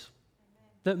that is?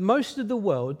 That most of the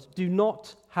world do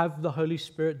not have the Holy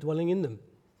Spirit dwelling in them.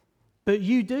 But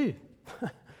you do.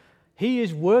 He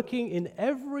is working in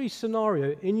every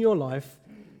scenario in your life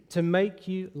to make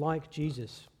you like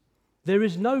Jesus. There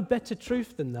is no better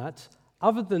truth than that,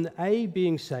 other than A,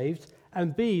 being saved,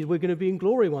 and B, we're going to be in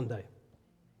glory one day.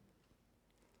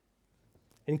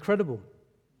 Incredible.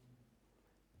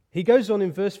 He goes on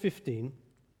in verse 15,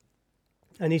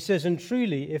 and he says, "And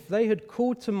truly, if they had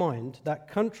called to mind that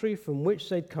country from which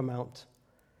they'd come out,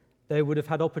 they would have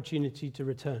had opportunity to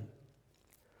return."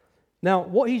 Now,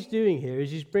 what he's doing here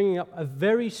is he's bringing up a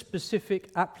very specific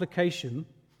application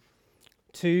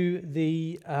to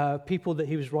the people that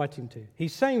he was writing to.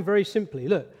 He's saying very simply,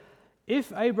 look,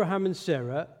 if Abraham and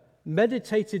Sarah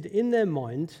meditated in their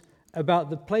mind about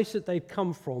the place that they'd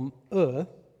come from, Ur,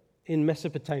 in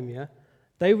Mesopotamia,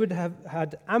 they would have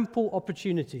had ample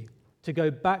opportunity to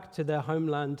go back to their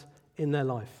homeland in their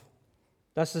life.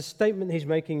 That's the statement he's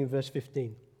making in verse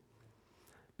 15.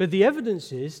 But the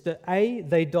evidence is that A,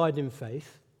 they died in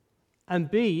faith, and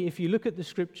B, if you look at the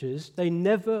scriptures, they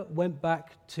never went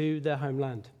back to their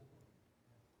homeland.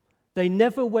 They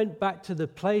never went back to the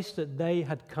place that they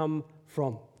had come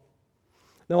from.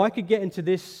 Now, I could get into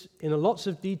this in lots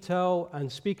of detail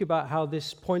and speak about how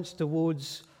this points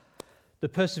towards the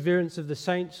perseverance of the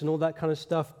saints and all that kind of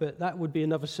stuff, but that would be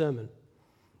another sermon.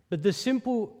 But the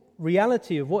simple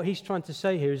reality of what he's trying to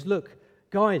say here is, look,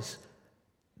 guys,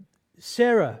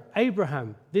 Sarah,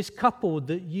 Abraham, this couple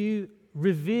that you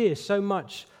revere so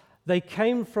much, they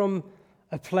came from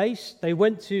a place, they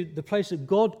went to the place that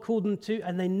God called them to,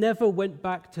 and they never went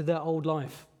back to their old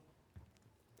life.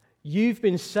 You've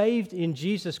been saved in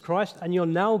Jesus Christ, and you're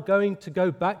now going to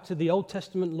go back to the Old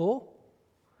Testament law?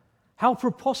 How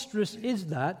preposterous is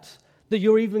that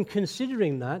you're even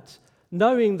considering that,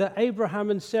 knowing that Abraham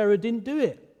and Sarah didn't do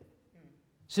it?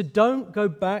 So don't go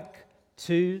back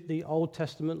to the Old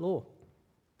Testament law.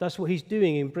 That's what he's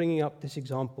doing in bringing up this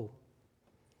example.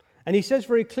 And he says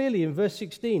very clearly in verse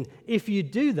 16, if you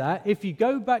do that, if you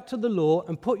go back to the law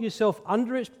and put yourself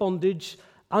under its bondage,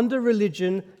 under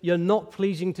religion, you're not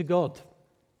pleasing to God.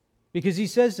 Because he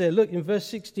says there, look, in verse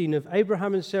 16 of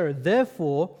Abraham and Sarah,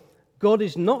 therefore, God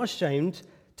is not ashamed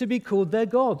to be called their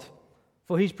God,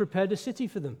 for he's prepared a city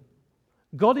for them.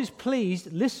 God is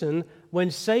pleased, listen,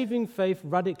 when saving faith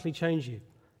radically changes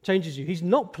you. He's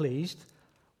not pleased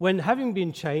when, having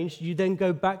been changed, you then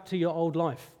go back to your old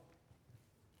life.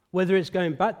 Whether it's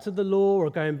going back to the law or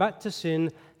going back to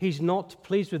sin, he's not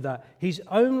pleased with that. He's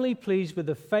only pleased with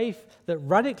the faith that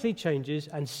radically changes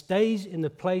and stays in the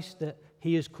place that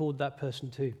he has called that person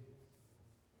to.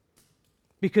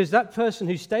 Because that person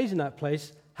who stays in that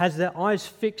place has their eyes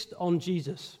fixed on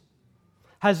Jesus,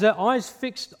 has their eyes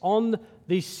fixed on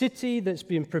the city that's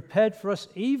been prepared for us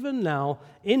even now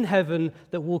in heaven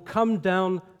that will come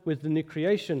down with the new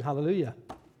creation. Hallelujah.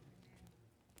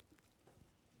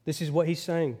 This is what he's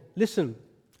saying. Listen,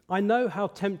 I know how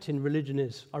tempting religion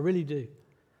is. I really do.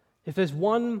 If there's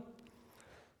one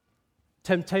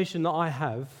temptation that I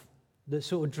have that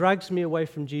sort of drags me away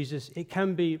from Jesus, it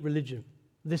can be religion.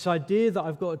 This idea that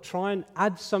I've got to try and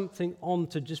add something on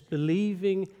to just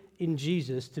believing in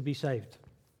Jesus to be saved.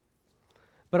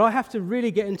 But I have to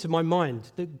really get into my mind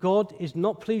that God is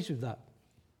not pleased with that.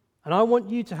 And I want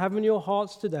you to have in your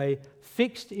hearts today,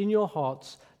 fixed in your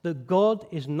hearts, that God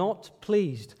is not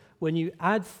pleased when you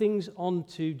add things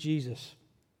onto Jesus.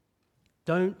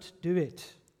 Don't do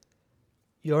it.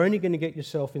 You're only going to get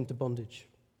yourself into bondage.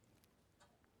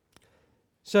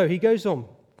 So he goes on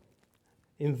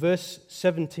in verse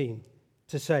 17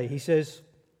 to say, he says,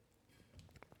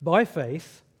 by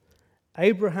faith,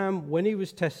 Abraham, when he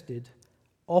was tested,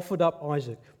 offered up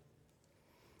Isaac.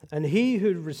 And he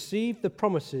who received the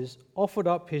promises offered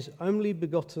up his only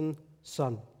begotten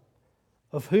son,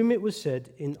 of whom it was said,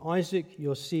 in Isaac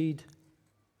your seed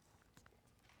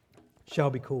shall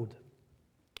be called.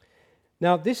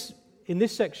 Now, in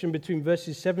this section between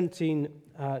verses 17,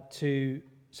 18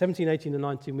 and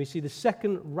 19, we see the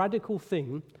second radical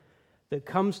thing that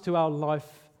comes to our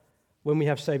life when we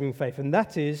have saving faith, and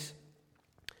that is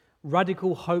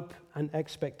radical hope and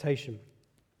expectation.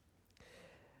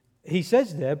 He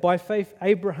says there, by faith,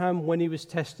 Abraham, when he was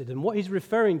tested. And what he's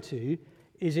referring to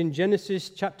is in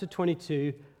Genesis chapter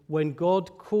 22, when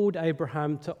God called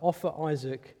Abraham to offer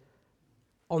Isaac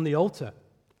on the altar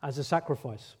as a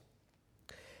sacrifice.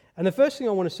 And the first thing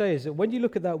I want to say is that when you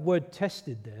look at that word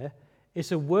tested there,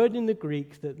 it's a word in the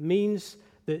Greek that means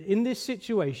that in this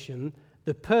situation,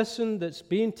 the person that's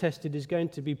being tested is going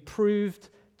to be proved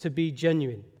to be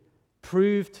genuine,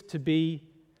 proved to be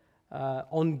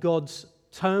on God's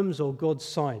terms or God's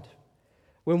side.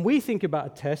 When we think about a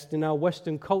test in our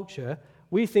Western culture,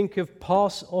 we think of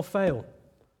pass or fail.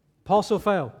 Pass or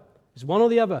fail. It's one or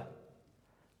the other.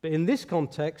 But in this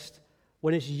context,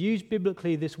 when it's used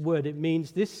biblically, this word, it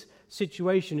means this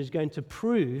situation is going to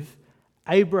prove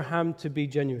Abraham to be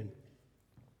genuine.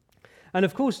 And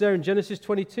of course, there in Genesis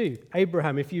 22,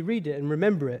 Abraham, if you read it and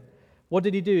remember it, what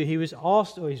did he do? He was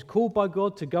asked, or he's called by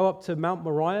God to go up to Mount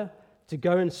Moriah to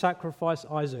go and sacrifice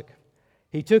Isaac.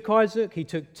 He took Isaac, he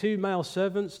took 2 male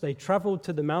servants, they traveled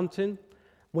to the mountain.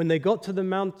 When they got to the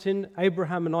mountain,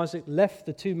 Abraham and Isaac left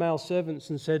the 2 male servants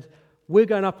and said, we're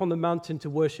going up on the mountain to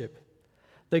worship.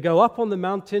 They go up on the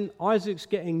mountain, Isaac's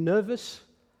getting nervous.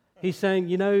 He's saying,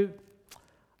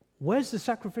 where's the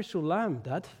sacrificial lamb,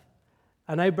 Dad?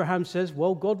 And Abraham says,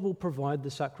 well, God will provide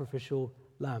the sacrificial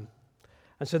lamb.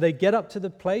 And so they get up to the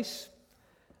place.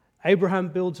 Abraham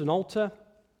builds an altar,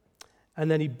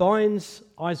 and then he binds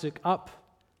Isaac up,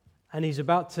 and he's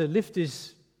about to lift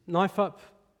his knife up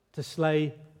to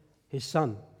slay his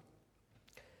son.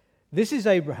 This is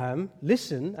Abraham,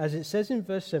 listen, as it says in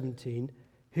verse 17,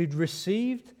 who'd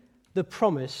received the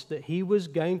promise that he was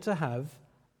going to have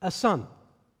a son.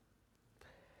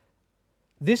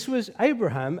 This was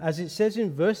Abraham, as it says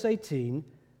in verse 18,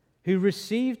 who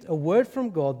received a word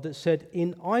from God that said,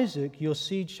 in Isaac your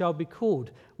seed shall be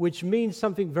called, which means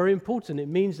something very important. It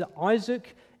means that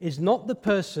Isaac is not the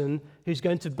person who's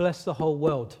going to bless the whole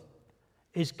world.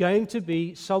 It's going to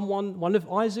be one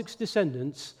of Isaac's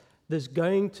descendants, that's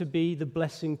going to be the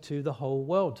blessing to the whole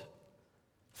world.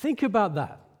 Think about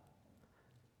that.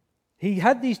 He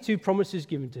had these 2 promises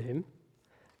given to him,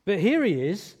 but here he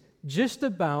is, just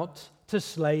about to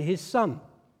slay his son,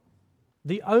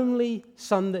 the only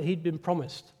son that he'd been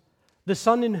promised, the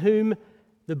son in whom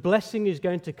the blessing is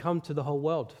going to come to the whole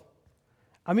world.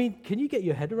 I mean, can you get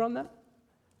your head around that?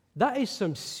 That is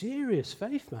some serious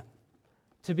faith, man.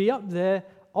 To be up there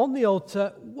on the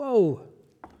altar, whoa.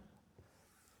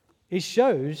 It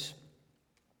shows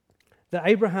that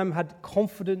Abraham had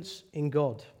confidence in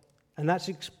God. And that's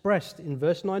expressed in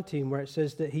verse 19, where it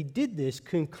says that he did this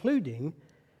concluding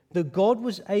that God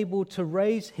was able to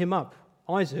raise him up,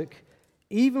 Isaac,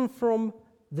 even from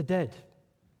the dead.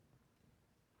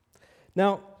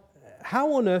 Now,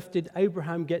 how on earth did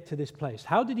Abraham get to this place?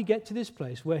 How did he get to this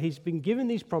place where he's been given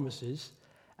these promises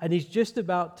and he's just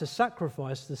about to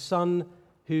sacrifice the son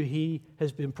who he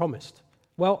has been promised?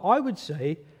 Well, I would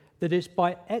say that it's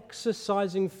by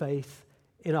exercising faith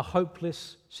in a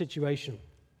hopeless situation.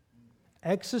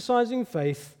 Exercising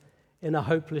faith in a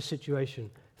hopeless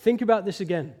situation. Think about this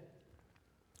again.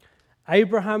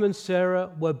 Abraham and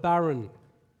Sarah were barren.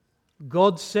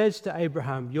 God says to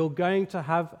Abraham, you're going to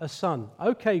have a son.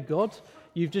 Okay, God,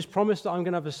 you've just promised that I'm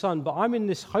going to have a son, but I'm in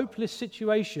this hopeless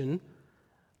situation.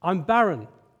 I'm barren.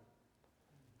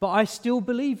 but I still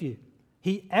believe you.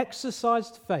 He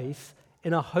exercised faith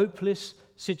in a hopeless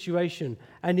situation,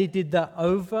 and he did that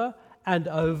over and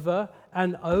over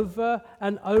and over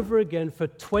and over again for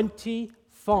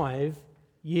 25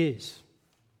 years.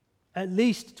 At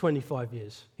least 25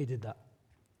 years he did that.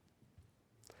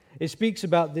 It speaks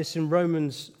about this in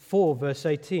Romans 4, verse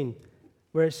 18,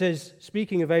 where it says,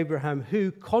 speaking of Abraham,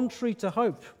 who, contrary to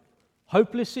hope,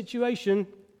 hopeless situation,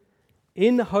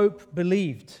 in hope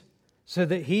believed, so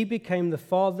that he became the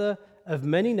father of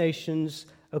many nations,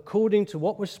 according to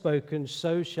what was spoken,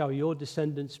 so shall your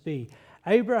descendants be.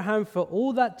 Abraham, for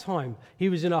all that time, he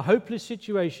was in a hopeless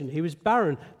situation. He was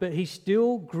barren, but he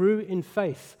still grew in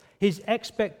faith. His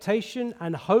expectation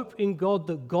and hope in God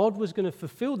that God was going to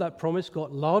fulfill that promise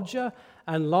got larger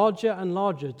and larger and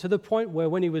larger, to the point where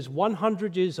when he was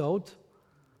 100 years old,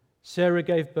 Sarah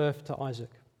gave birth to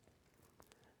Isaac.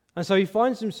 And so he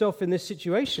finds himself in this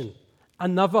situation,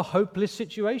 another hopeless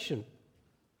situation.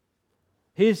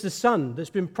 Here's the son that's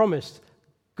been promised.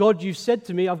 God, you've said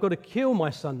to me, I've got to kill my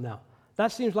son now.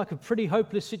 That seems like a pretty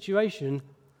hopeless situation.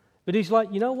 But he's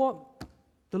like, you know what?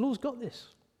 The Lord's got this.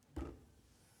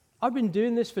 I've been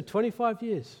doing this for 25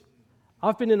 years.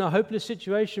 I've been in a hopeless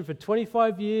situation for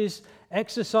 25 years,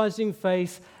 exercising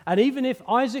faith. And even if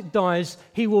Isaac dies,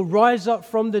 he will rise up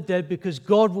from the dead because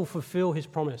God will fulfill his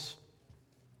promise.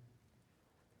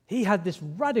 He had this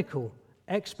radical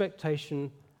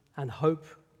expectation and hope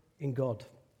in God.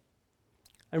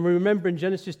 And we remember in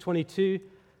Genesis 22,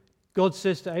 God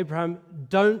says to Abraham,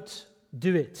 don't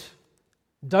do it.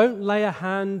 Don't lay a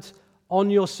hand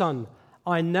on your son.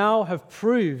 I now have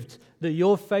proved that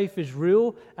your faith is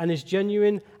real and is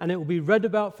genuine, and it will be read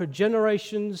about for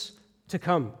generations to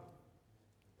come.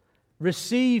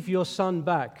 Receive your son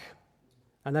back.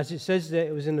 And as it says there,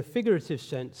 it was in a figurative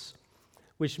sense,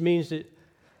 which means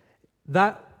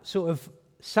that sort of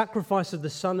sacrifice of the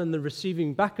son and the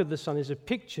receiving back of the son is a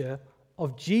picture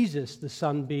of Jesus, the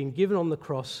son, being given on the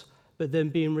cross, but then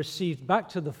being received back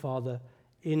to the Father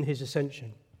in his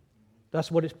ascension.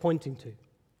 That's what it's pointing to.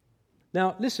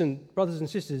 Now, listen, brothers and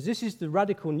sisters, this is the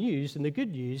radical news and the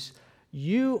good news.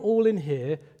 You all in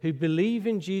here who believe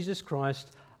in Jesus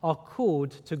Christ are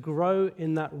called to grow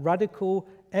in that radical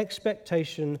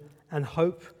expectation and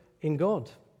hope in God.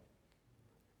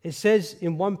 It says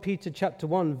in 1 Peter chapter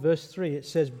 1, verse 3, it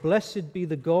says, "Blessed be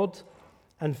the God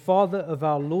and Father of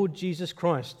our Lord Jesus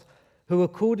Christ, who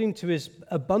according to his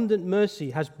abundant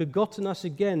mercy has begotten us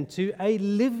again to a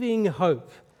living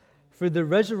hope through the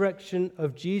resurrection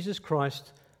of Jesus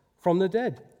Christ from the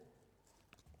dead."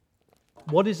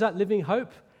 What is that living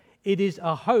hope? It is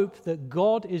a hope that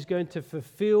God is going to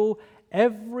fulfill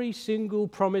every single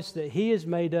promise that he has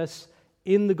made us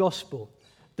in the gospel.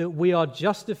 That we are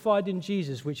justified in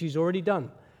Jesus, which he's already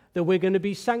done. That we're going to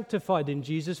be sanctified in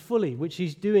Jesus fully, which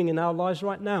he's doing in our lives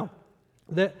right now.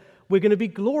 That we're going to be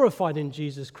glorified in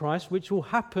Jesus Christ, which will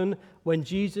happen when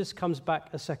Jesus comes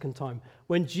back a second time.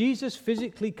 When Jesus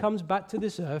physically comes back to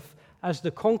this earth as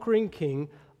the conquering king,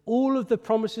 all of the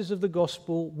promises of the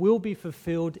gospel will be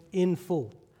fulfilled in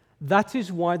full. That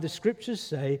is why the scriptures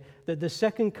say that the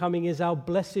second coming is our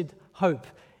blessed hope.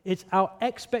 It's our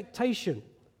expectation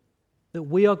that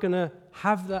we are going to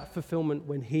have that fulfillment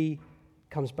when he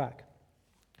comes back.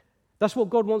 That's what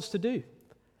God wants to do.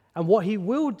 And what he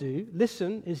will do,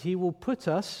 listen, is he will put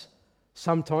us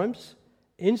sometimes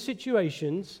in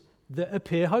situations that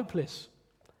appear hopeless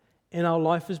in our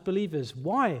life as believers.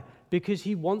 Why? Because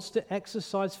he wants to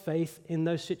exercise faith in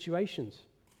those situations.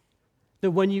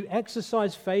 That when you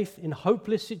exercise faith in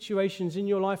hopeless situations in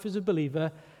your life as a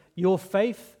believer, your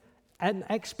faith and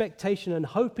expectation and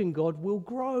hope in God will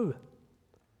grow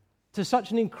to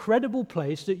such an incredible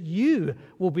place that you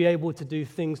will be able to do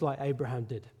things like Abraham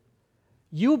did.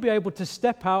 You'll be able to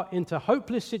step out into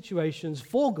hopeless situations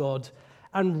for God,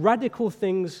 and radical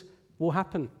things will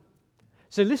happen.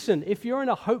 So listen, if you're in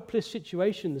a hopeless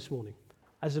situation this morning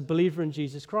as a believer in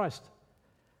Jesus Christ,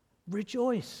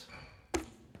 rejoice.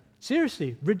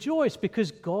 Seriously, rejoice,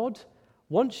 because God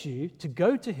wants you to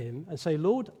go to him and say,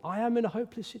 Lord, I am in a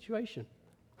hopeless situation.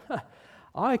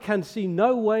 I can see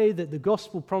no way that the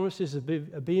gospel promises are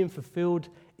being fulfilled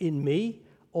in me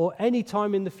or any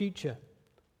time in the future.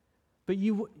 But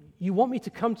you want me to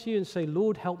come to you and say,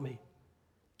 Lord, help me.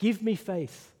 Give me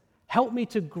faith. Help me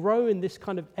to grow in this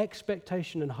kind of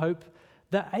expectation and hope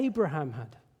that Abraham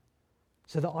had,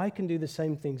 so that I can do the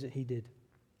same things that he did.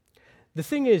 The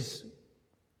thing is,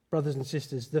 brothers and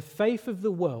sisters, the faith of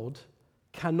the world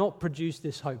cannot produce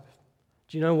this hope.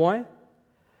 Do you know why?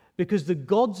 Because the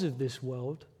gods of this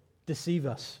world deceive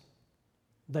us.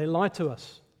 They lie to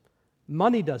us.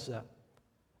 Money does that.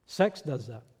 Sex does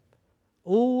that.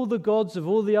 All the gods of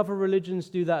all the other religions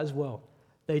do that as well.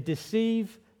 They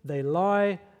deceive, they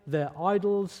lie, they're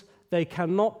idols. They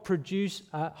cannot produce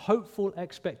a hopeful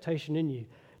expectation in you.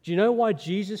 Do you know why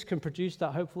Jesus can produce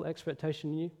that hopeful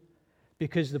expectation in you?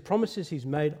 Because the promises he's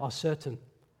made are certain.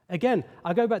 Again,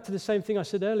 I go back to the same thing I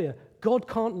said earlier. God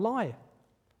can't lie.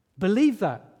 Believe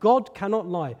that. God cannot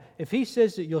lie. If he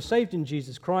says that you're saved in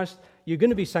Jesus Christ, you're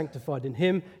going to be sanctified in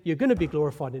him, you're going to be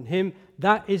glorified in him,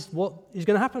 that is what is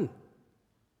going to happen.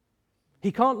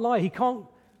 He can't lie. He can't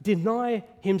deny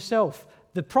himself.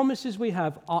 The promises we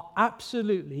have are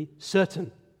absolutely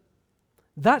certain.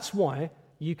 That's why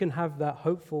you can have that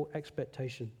hopeful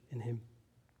expectation in him.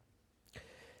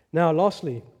 Now,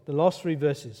 lastly, the last 3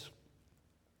 verses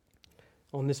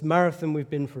on this marathon we've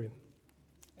been through.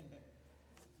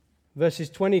 Verses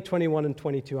 20, 21, and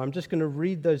 22. I'm just going to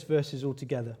read those verses all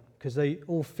together because they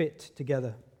all fit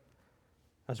together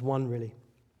as one, really.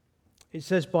 It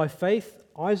says, "By faith,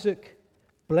 Isaac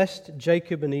blessed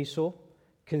Jacob and Esau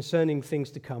concerning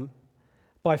things to come.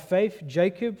 By faith,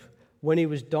 Jacob, when he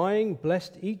was dying,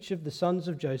 blessed each of the sons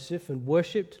of Joseph and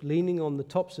worshipped, leaning on the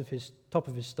top of his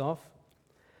staff.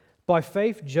 By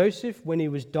faith, Joseph, when he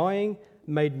was dying,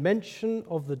 made mention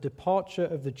of the departure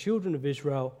of the children of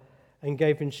Israel and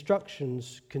gave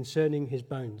instructions concerning his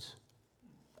bones."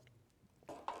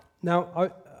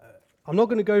 Now, I'm not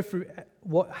going to go through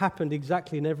what happened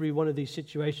exactly in every one of these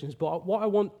situations, but what I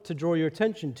want to draw your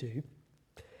attention to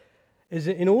is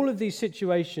that in all of these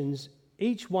situations,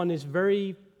 each one is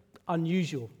very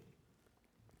unusual.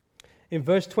 In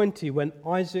verse 20, when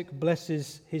Isaac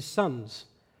blesses his sons,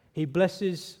 he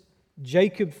blesses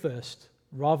Jacob first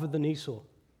rather than Esau.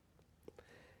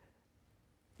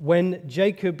 When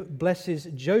Jacob blesses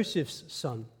Joseph's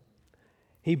son,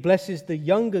 he blesses the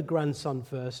younger grandson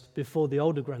first before the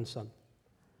older grandson.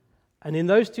 And in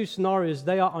those 2 scenarios,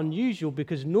 they are unusual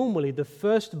because normally the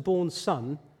firstborn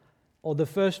son or the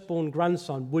firstborn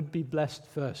grandson would be blessed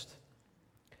first.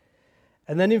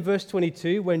 And then in verse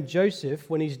 22, when Joseph,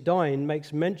 when he's dying,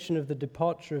 makes mention of the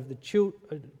departure of the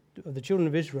children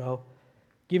of Israel,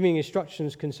 giving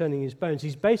instructions concerning his bones,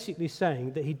 he's basically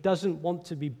saying that he doesn't want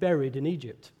to be buried in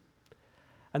Egypt.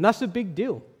 And that's a big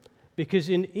deal because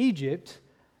in Egypt,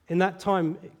 in that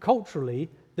time, culturally,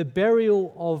 the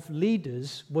burial of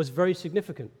leaders was very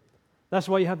significant. That's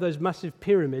why you have those massive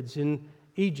pyramids in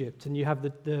Egypt and you have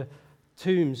the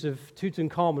tombs of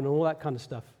Tutankhamun and all that kind of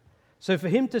stuff. So for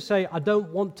him to say, I don't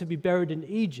want to be buried in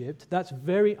Egypt, that's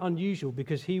very unusual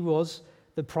because he was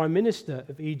the prime minister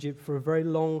of Egypt for a very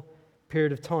long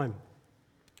period of time.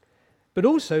 But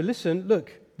also, listen,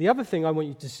 look, the other thing I want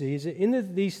you to see is that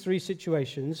in these 3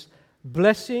 situations,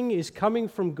 blessing is coming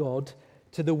from God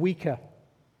to the weaker,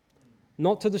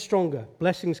 not to the stronger.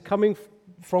 Blessings coming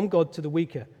from God to the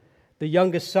weaker. The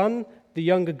younger son, the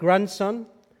younger grandson,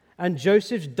 and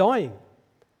Joseph's dying.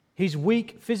 He's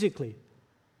weak physically.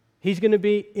 He's going to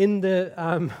be in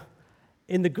the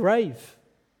grave,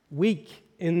 weak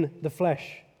in the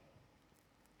flesh.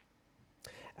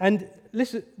 And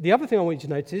listen, the other thing I want you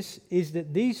to notice is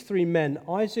that these 3 men,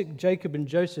 Isaac, Jacob, and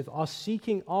Joseph, are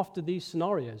seeking after these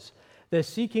scenarios. They're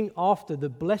seeking after the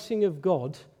blessing of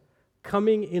God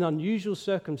coming in unusual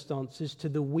circumstances to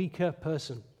the weaker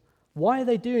person. Why are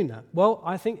they doing that? Well,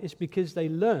 I think it's because they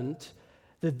learned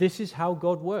that this is how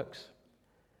God works.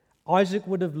 Isaac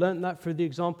would have learned that through the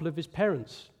example of his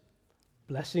parents.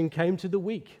 Blessing came to the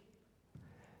weak.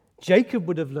 Jacob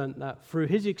would have learned that through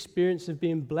his experience of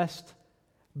being blessed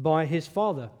by his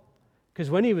father.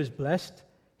 Because when he was blessed,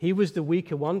 he was the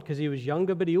weaker one because he was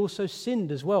younger, but he also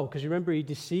sinned as well. Because remember, he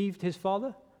deceived his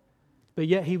father, but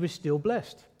yet he was still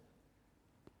blessed.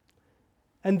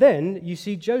 And then you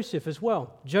see Joseph as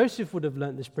well. Joseph would have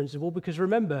learned this principle because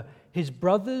remember, his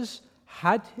brothers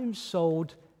had him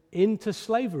sold into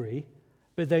slavery,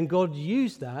 but then God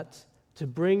used that to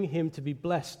bring him to be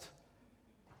blessed,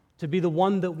 to be the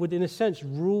one that would, in a sense,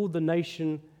 rule the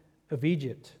nation of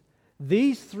Egypt.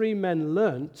 These 3 men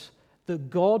learnt that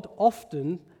God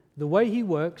often, the way he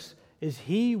works, is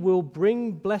he will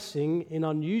bring blessing in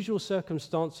unusual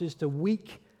circumstances to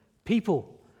weak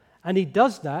people. And he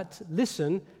does that,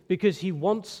 listen, because he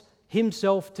wants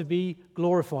himself to be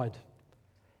glorified.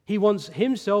 He wants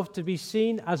himself to be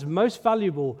seen as most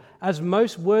valuable, as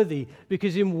most worthy,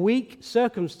 because in weak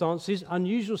circumstances,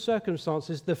 unusual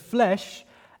circumstances, the flesh,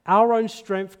 our own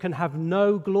strength, can have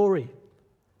no glory.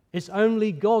 It's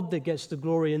only God that gets the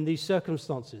glory in these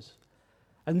circumstances.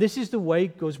 And this is the way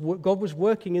God was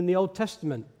working in the Old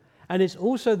Testament. And it's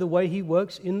also the way he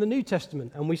works in the New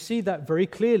Testament. And we see that very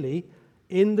clearly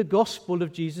in the gospel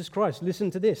of Jesus Christ.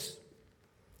 Listen to this.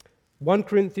 1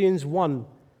 Corinthians 1,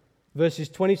 verses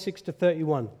 26 to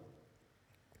 31.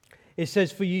 It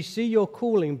says, "For you see your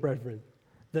calling, brethren,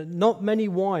 that not many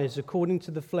wise according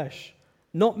to the flesh,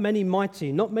 not many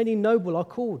mighty, not many noble are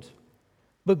called.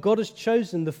 But God has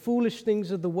chosen the foolish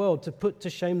things of the world to put to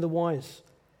shame the wise.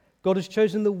 God has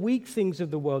chosen the weak things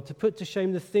of the world to put to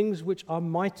shame the things which are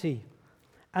mighty.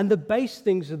 And the base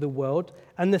things of the world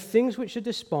and the things which are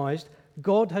despised,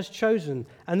 God has chosen,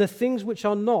 and the things which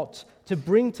are not, to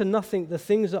bring to nothing the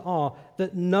things that are,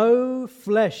 that no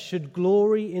flesh should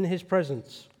glory in his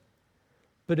presence.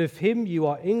 But of him you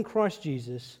are in Christ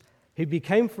Jesus, who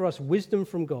became for us wisdom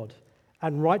from God,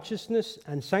 and righteousness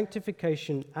and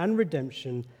sanctification and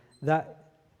redemption,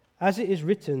 that, as it is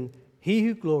written, he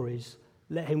who glories,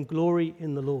 let him glory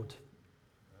in the Lord."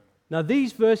 Now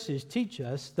these verses teach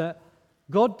us that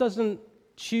God doesn't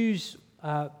choose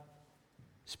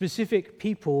specific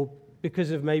people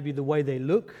because of maybe the way they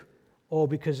look, or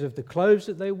because of the clothes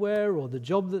that they wear, or the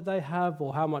job that they have,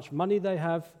 or how much money they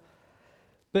have.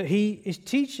 But he is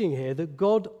teaching here that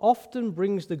God often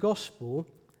brings the gospel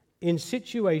in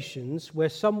situations where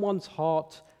someone's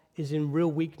heart is in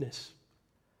real weakness,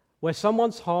 where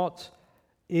someone's heart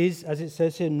is, as it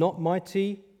says here, not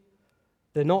mighty,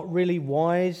 they're not really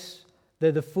wise,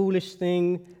 they're the foolish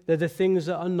thing, they're the things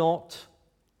that are not.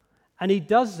 And he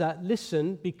does that,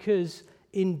 listen, because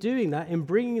in doing that, in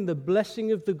bringing the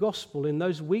blessing of the gospel in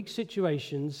those weak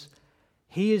situations,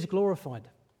 he is glorified.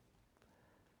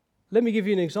 Let me give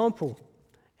you an example.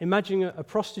 Imagine a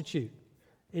prostitute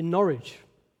in Norwich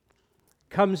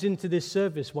comes into this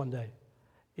service one day,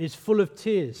 is full of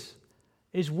tears,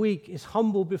 is weak, is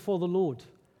humble before the Lord,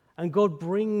 and God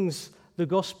brings the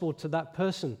gospel to that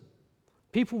person.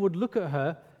 People would look at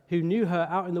her who knew her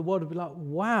out in the world and be like,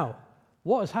 "Wow,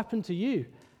 what has happened to you?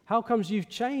 How comes you've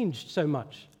changed so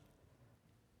much?"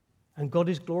 And God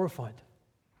is glorified.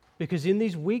 Because in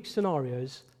these weak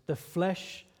scenarios, the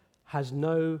flesh has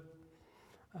no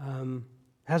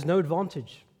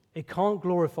advantage. It can't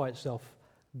glorify itself.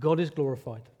 God is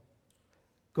glorified.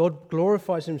 God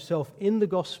glorifies himself in the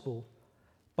gospel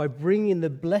by bringing the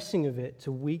blessing of it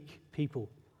to weak people,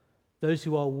 those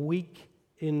who are weak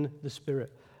in the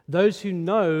spirit, those who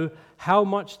know how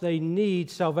much they need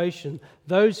salvation,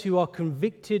 those who are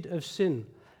convicted of sin,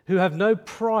 who have no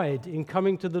pride in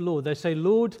coming to the Lord. They say,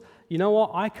 "Lord, you know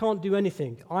what? I can't do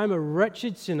anything. I'm a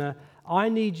wretched sinner. I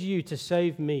need you to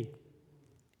save me."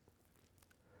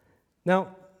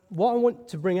 Now, what I want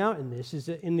to bring out in this is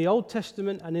that in the Old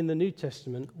Testament and in the New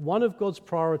Testament, one of God's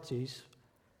priorities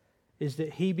is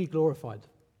that he be glorified.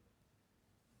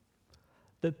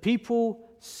 That people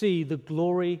see the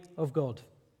glory of God.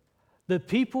 That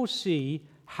people see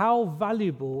how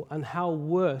valuable and how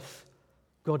worth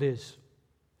God is.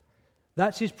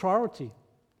 That's his priority,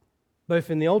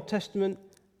 both in the Old Testament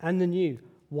and the New.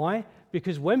 Why?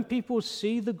 Because when people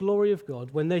see the glory of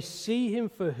God, when they see him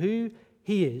for who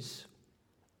he is,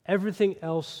 everything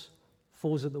else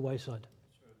falls at the wayside.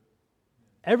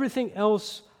 Everything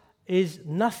else is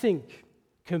nothing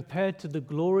compared to the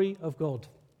glory of God.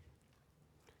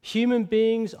 Human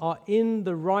beings are in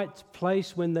the right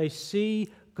place when they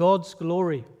see God's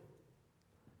glory.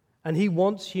 And he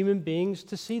wants human beings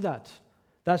to see that.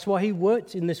 That's why he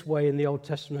worked in this way in the Old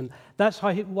Testament. That's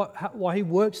why he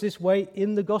works this way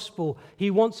in the gospel.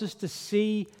 He wants us to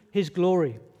see his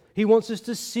glory. He wants us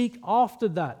to seek after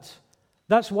that.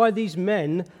 That's why these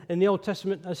men in the Old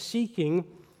Testament are seeking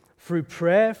through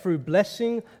prayer, through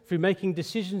blessing, through making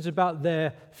decisions about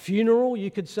their funeral,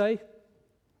 you could say,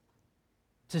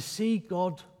 to see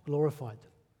God glorified.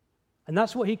 And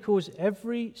that's what he calls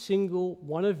every single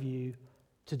one of you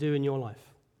to do in your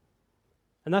life.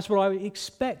 And that's what I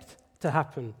expect to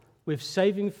happen with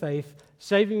saving faith.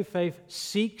 Saving faith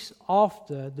seeks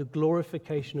after the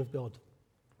glorification of God.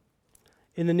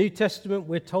 In the New Testament,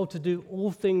 we're told to do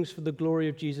all things for the glory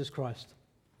of Jesus Christ.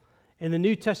 In the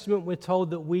New Testament, we're told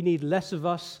that we need less of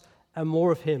us and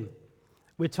more of him.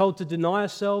 We're told to deny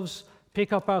ourselves,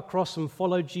 pick up our cross, and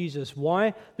follow Jesus.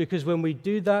 Why? Because when we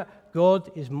do that, God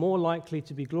is more likely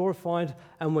to be glorified.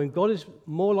 And when God is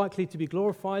more likely to be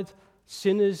glorified,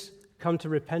 sinners come to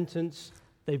repentance,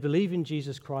 they believe in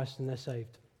Jesus Christ, and they're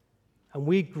saved. And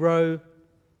we grow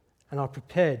and are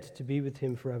prepared to be with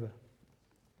him forever.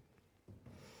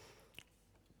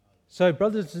 So,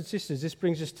 brothers and sisters, this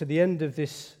brings us to the end of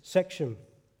this section.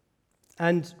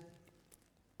 And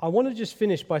I want to just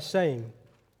finish by saying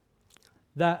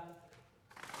that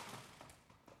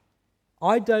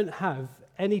I don't have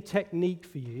any technique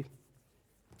for you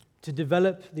to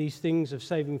develop these things of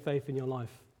saving faith in your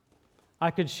life.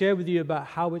 I could share with you about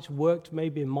how it's worked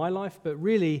maybe in my life, but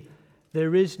really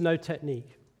there is no technique.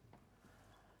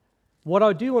 What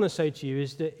I do want to say to you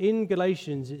is that in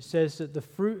Galatians it says that the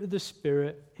fruit of the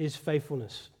Spirit is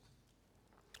faithfulness.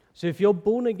 So if you're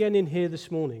born again in here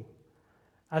this morning,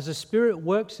 as the Spirit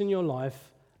works in your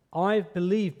life, I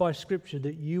believe by Scripture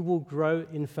that you will grow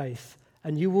in faith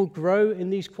and you will grow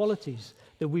in these qualities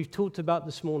that we've talked about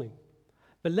this morning.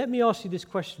 But let me ask you this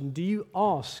question. Do you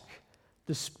ask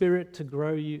the Spirit to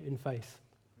grow you in faith?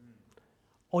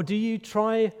 Or do you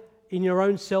try in your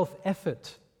own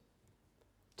self-effort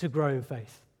to grow in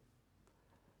faith?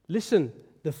 Listen,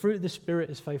 the fruit of the Spirit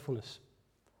is faithfulness.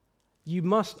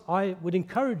 I would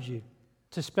encourage you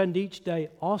to spend each day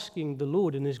asking the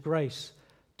Lord in His grace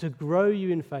to grow you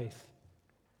in faith,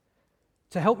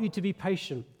 to help you to be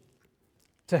patient,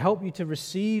 to help you to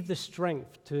receive the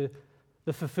strength to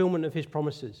the fulfillment of His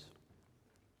promises,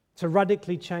 to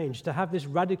radically change, to have this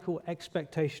radical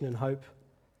expectation and hope,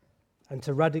 and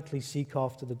to radically seek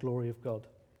after the glory of God.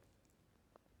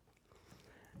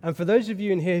 And for those of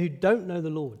you in here who don't know the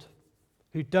Lord,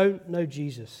 who don't know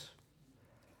Jesus,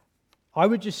 I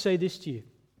would just say this to you,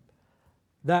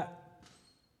 that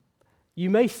you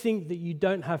may think that you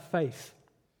don't have faith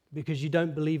because you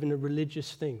don't believe in a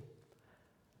religious thing.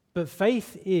 But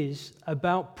faith is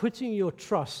about putting your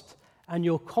trust and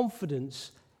your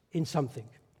confidence in something.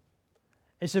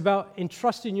 It's about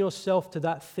entrusting yourself to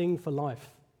that thing for life.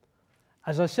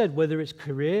 As I said, whether it's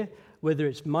career, whether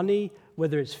it's money,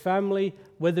 whether it's family,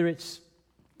 whether it's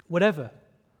whatever,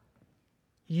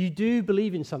 you do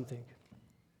believe in something.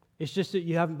 It's just that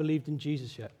you haven't believed in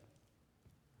Jesus yet.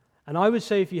 And I would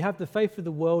say if you have the faith of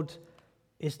the world,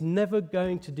 it's never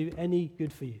going to do any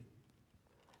good for you.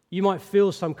 You might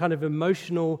feel some kind of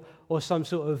emotional or some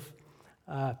sort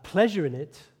of pleasure in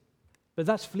it, but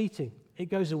that's fleeting. It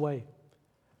goes away.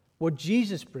 What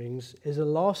Jesus brings is a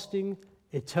lasting,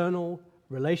 eternal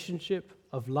relationship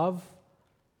of love,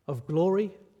 of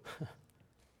glory,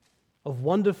 of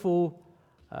wonderful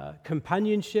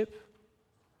companionship,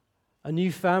 a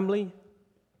new family.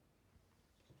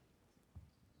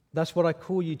 That's what I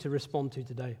call you to respond to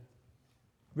today.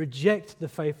 Reject the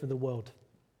faith of the world.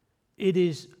 It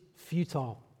is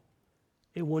futile.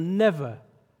 It will never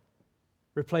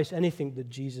replace anything that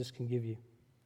Jesus can give you.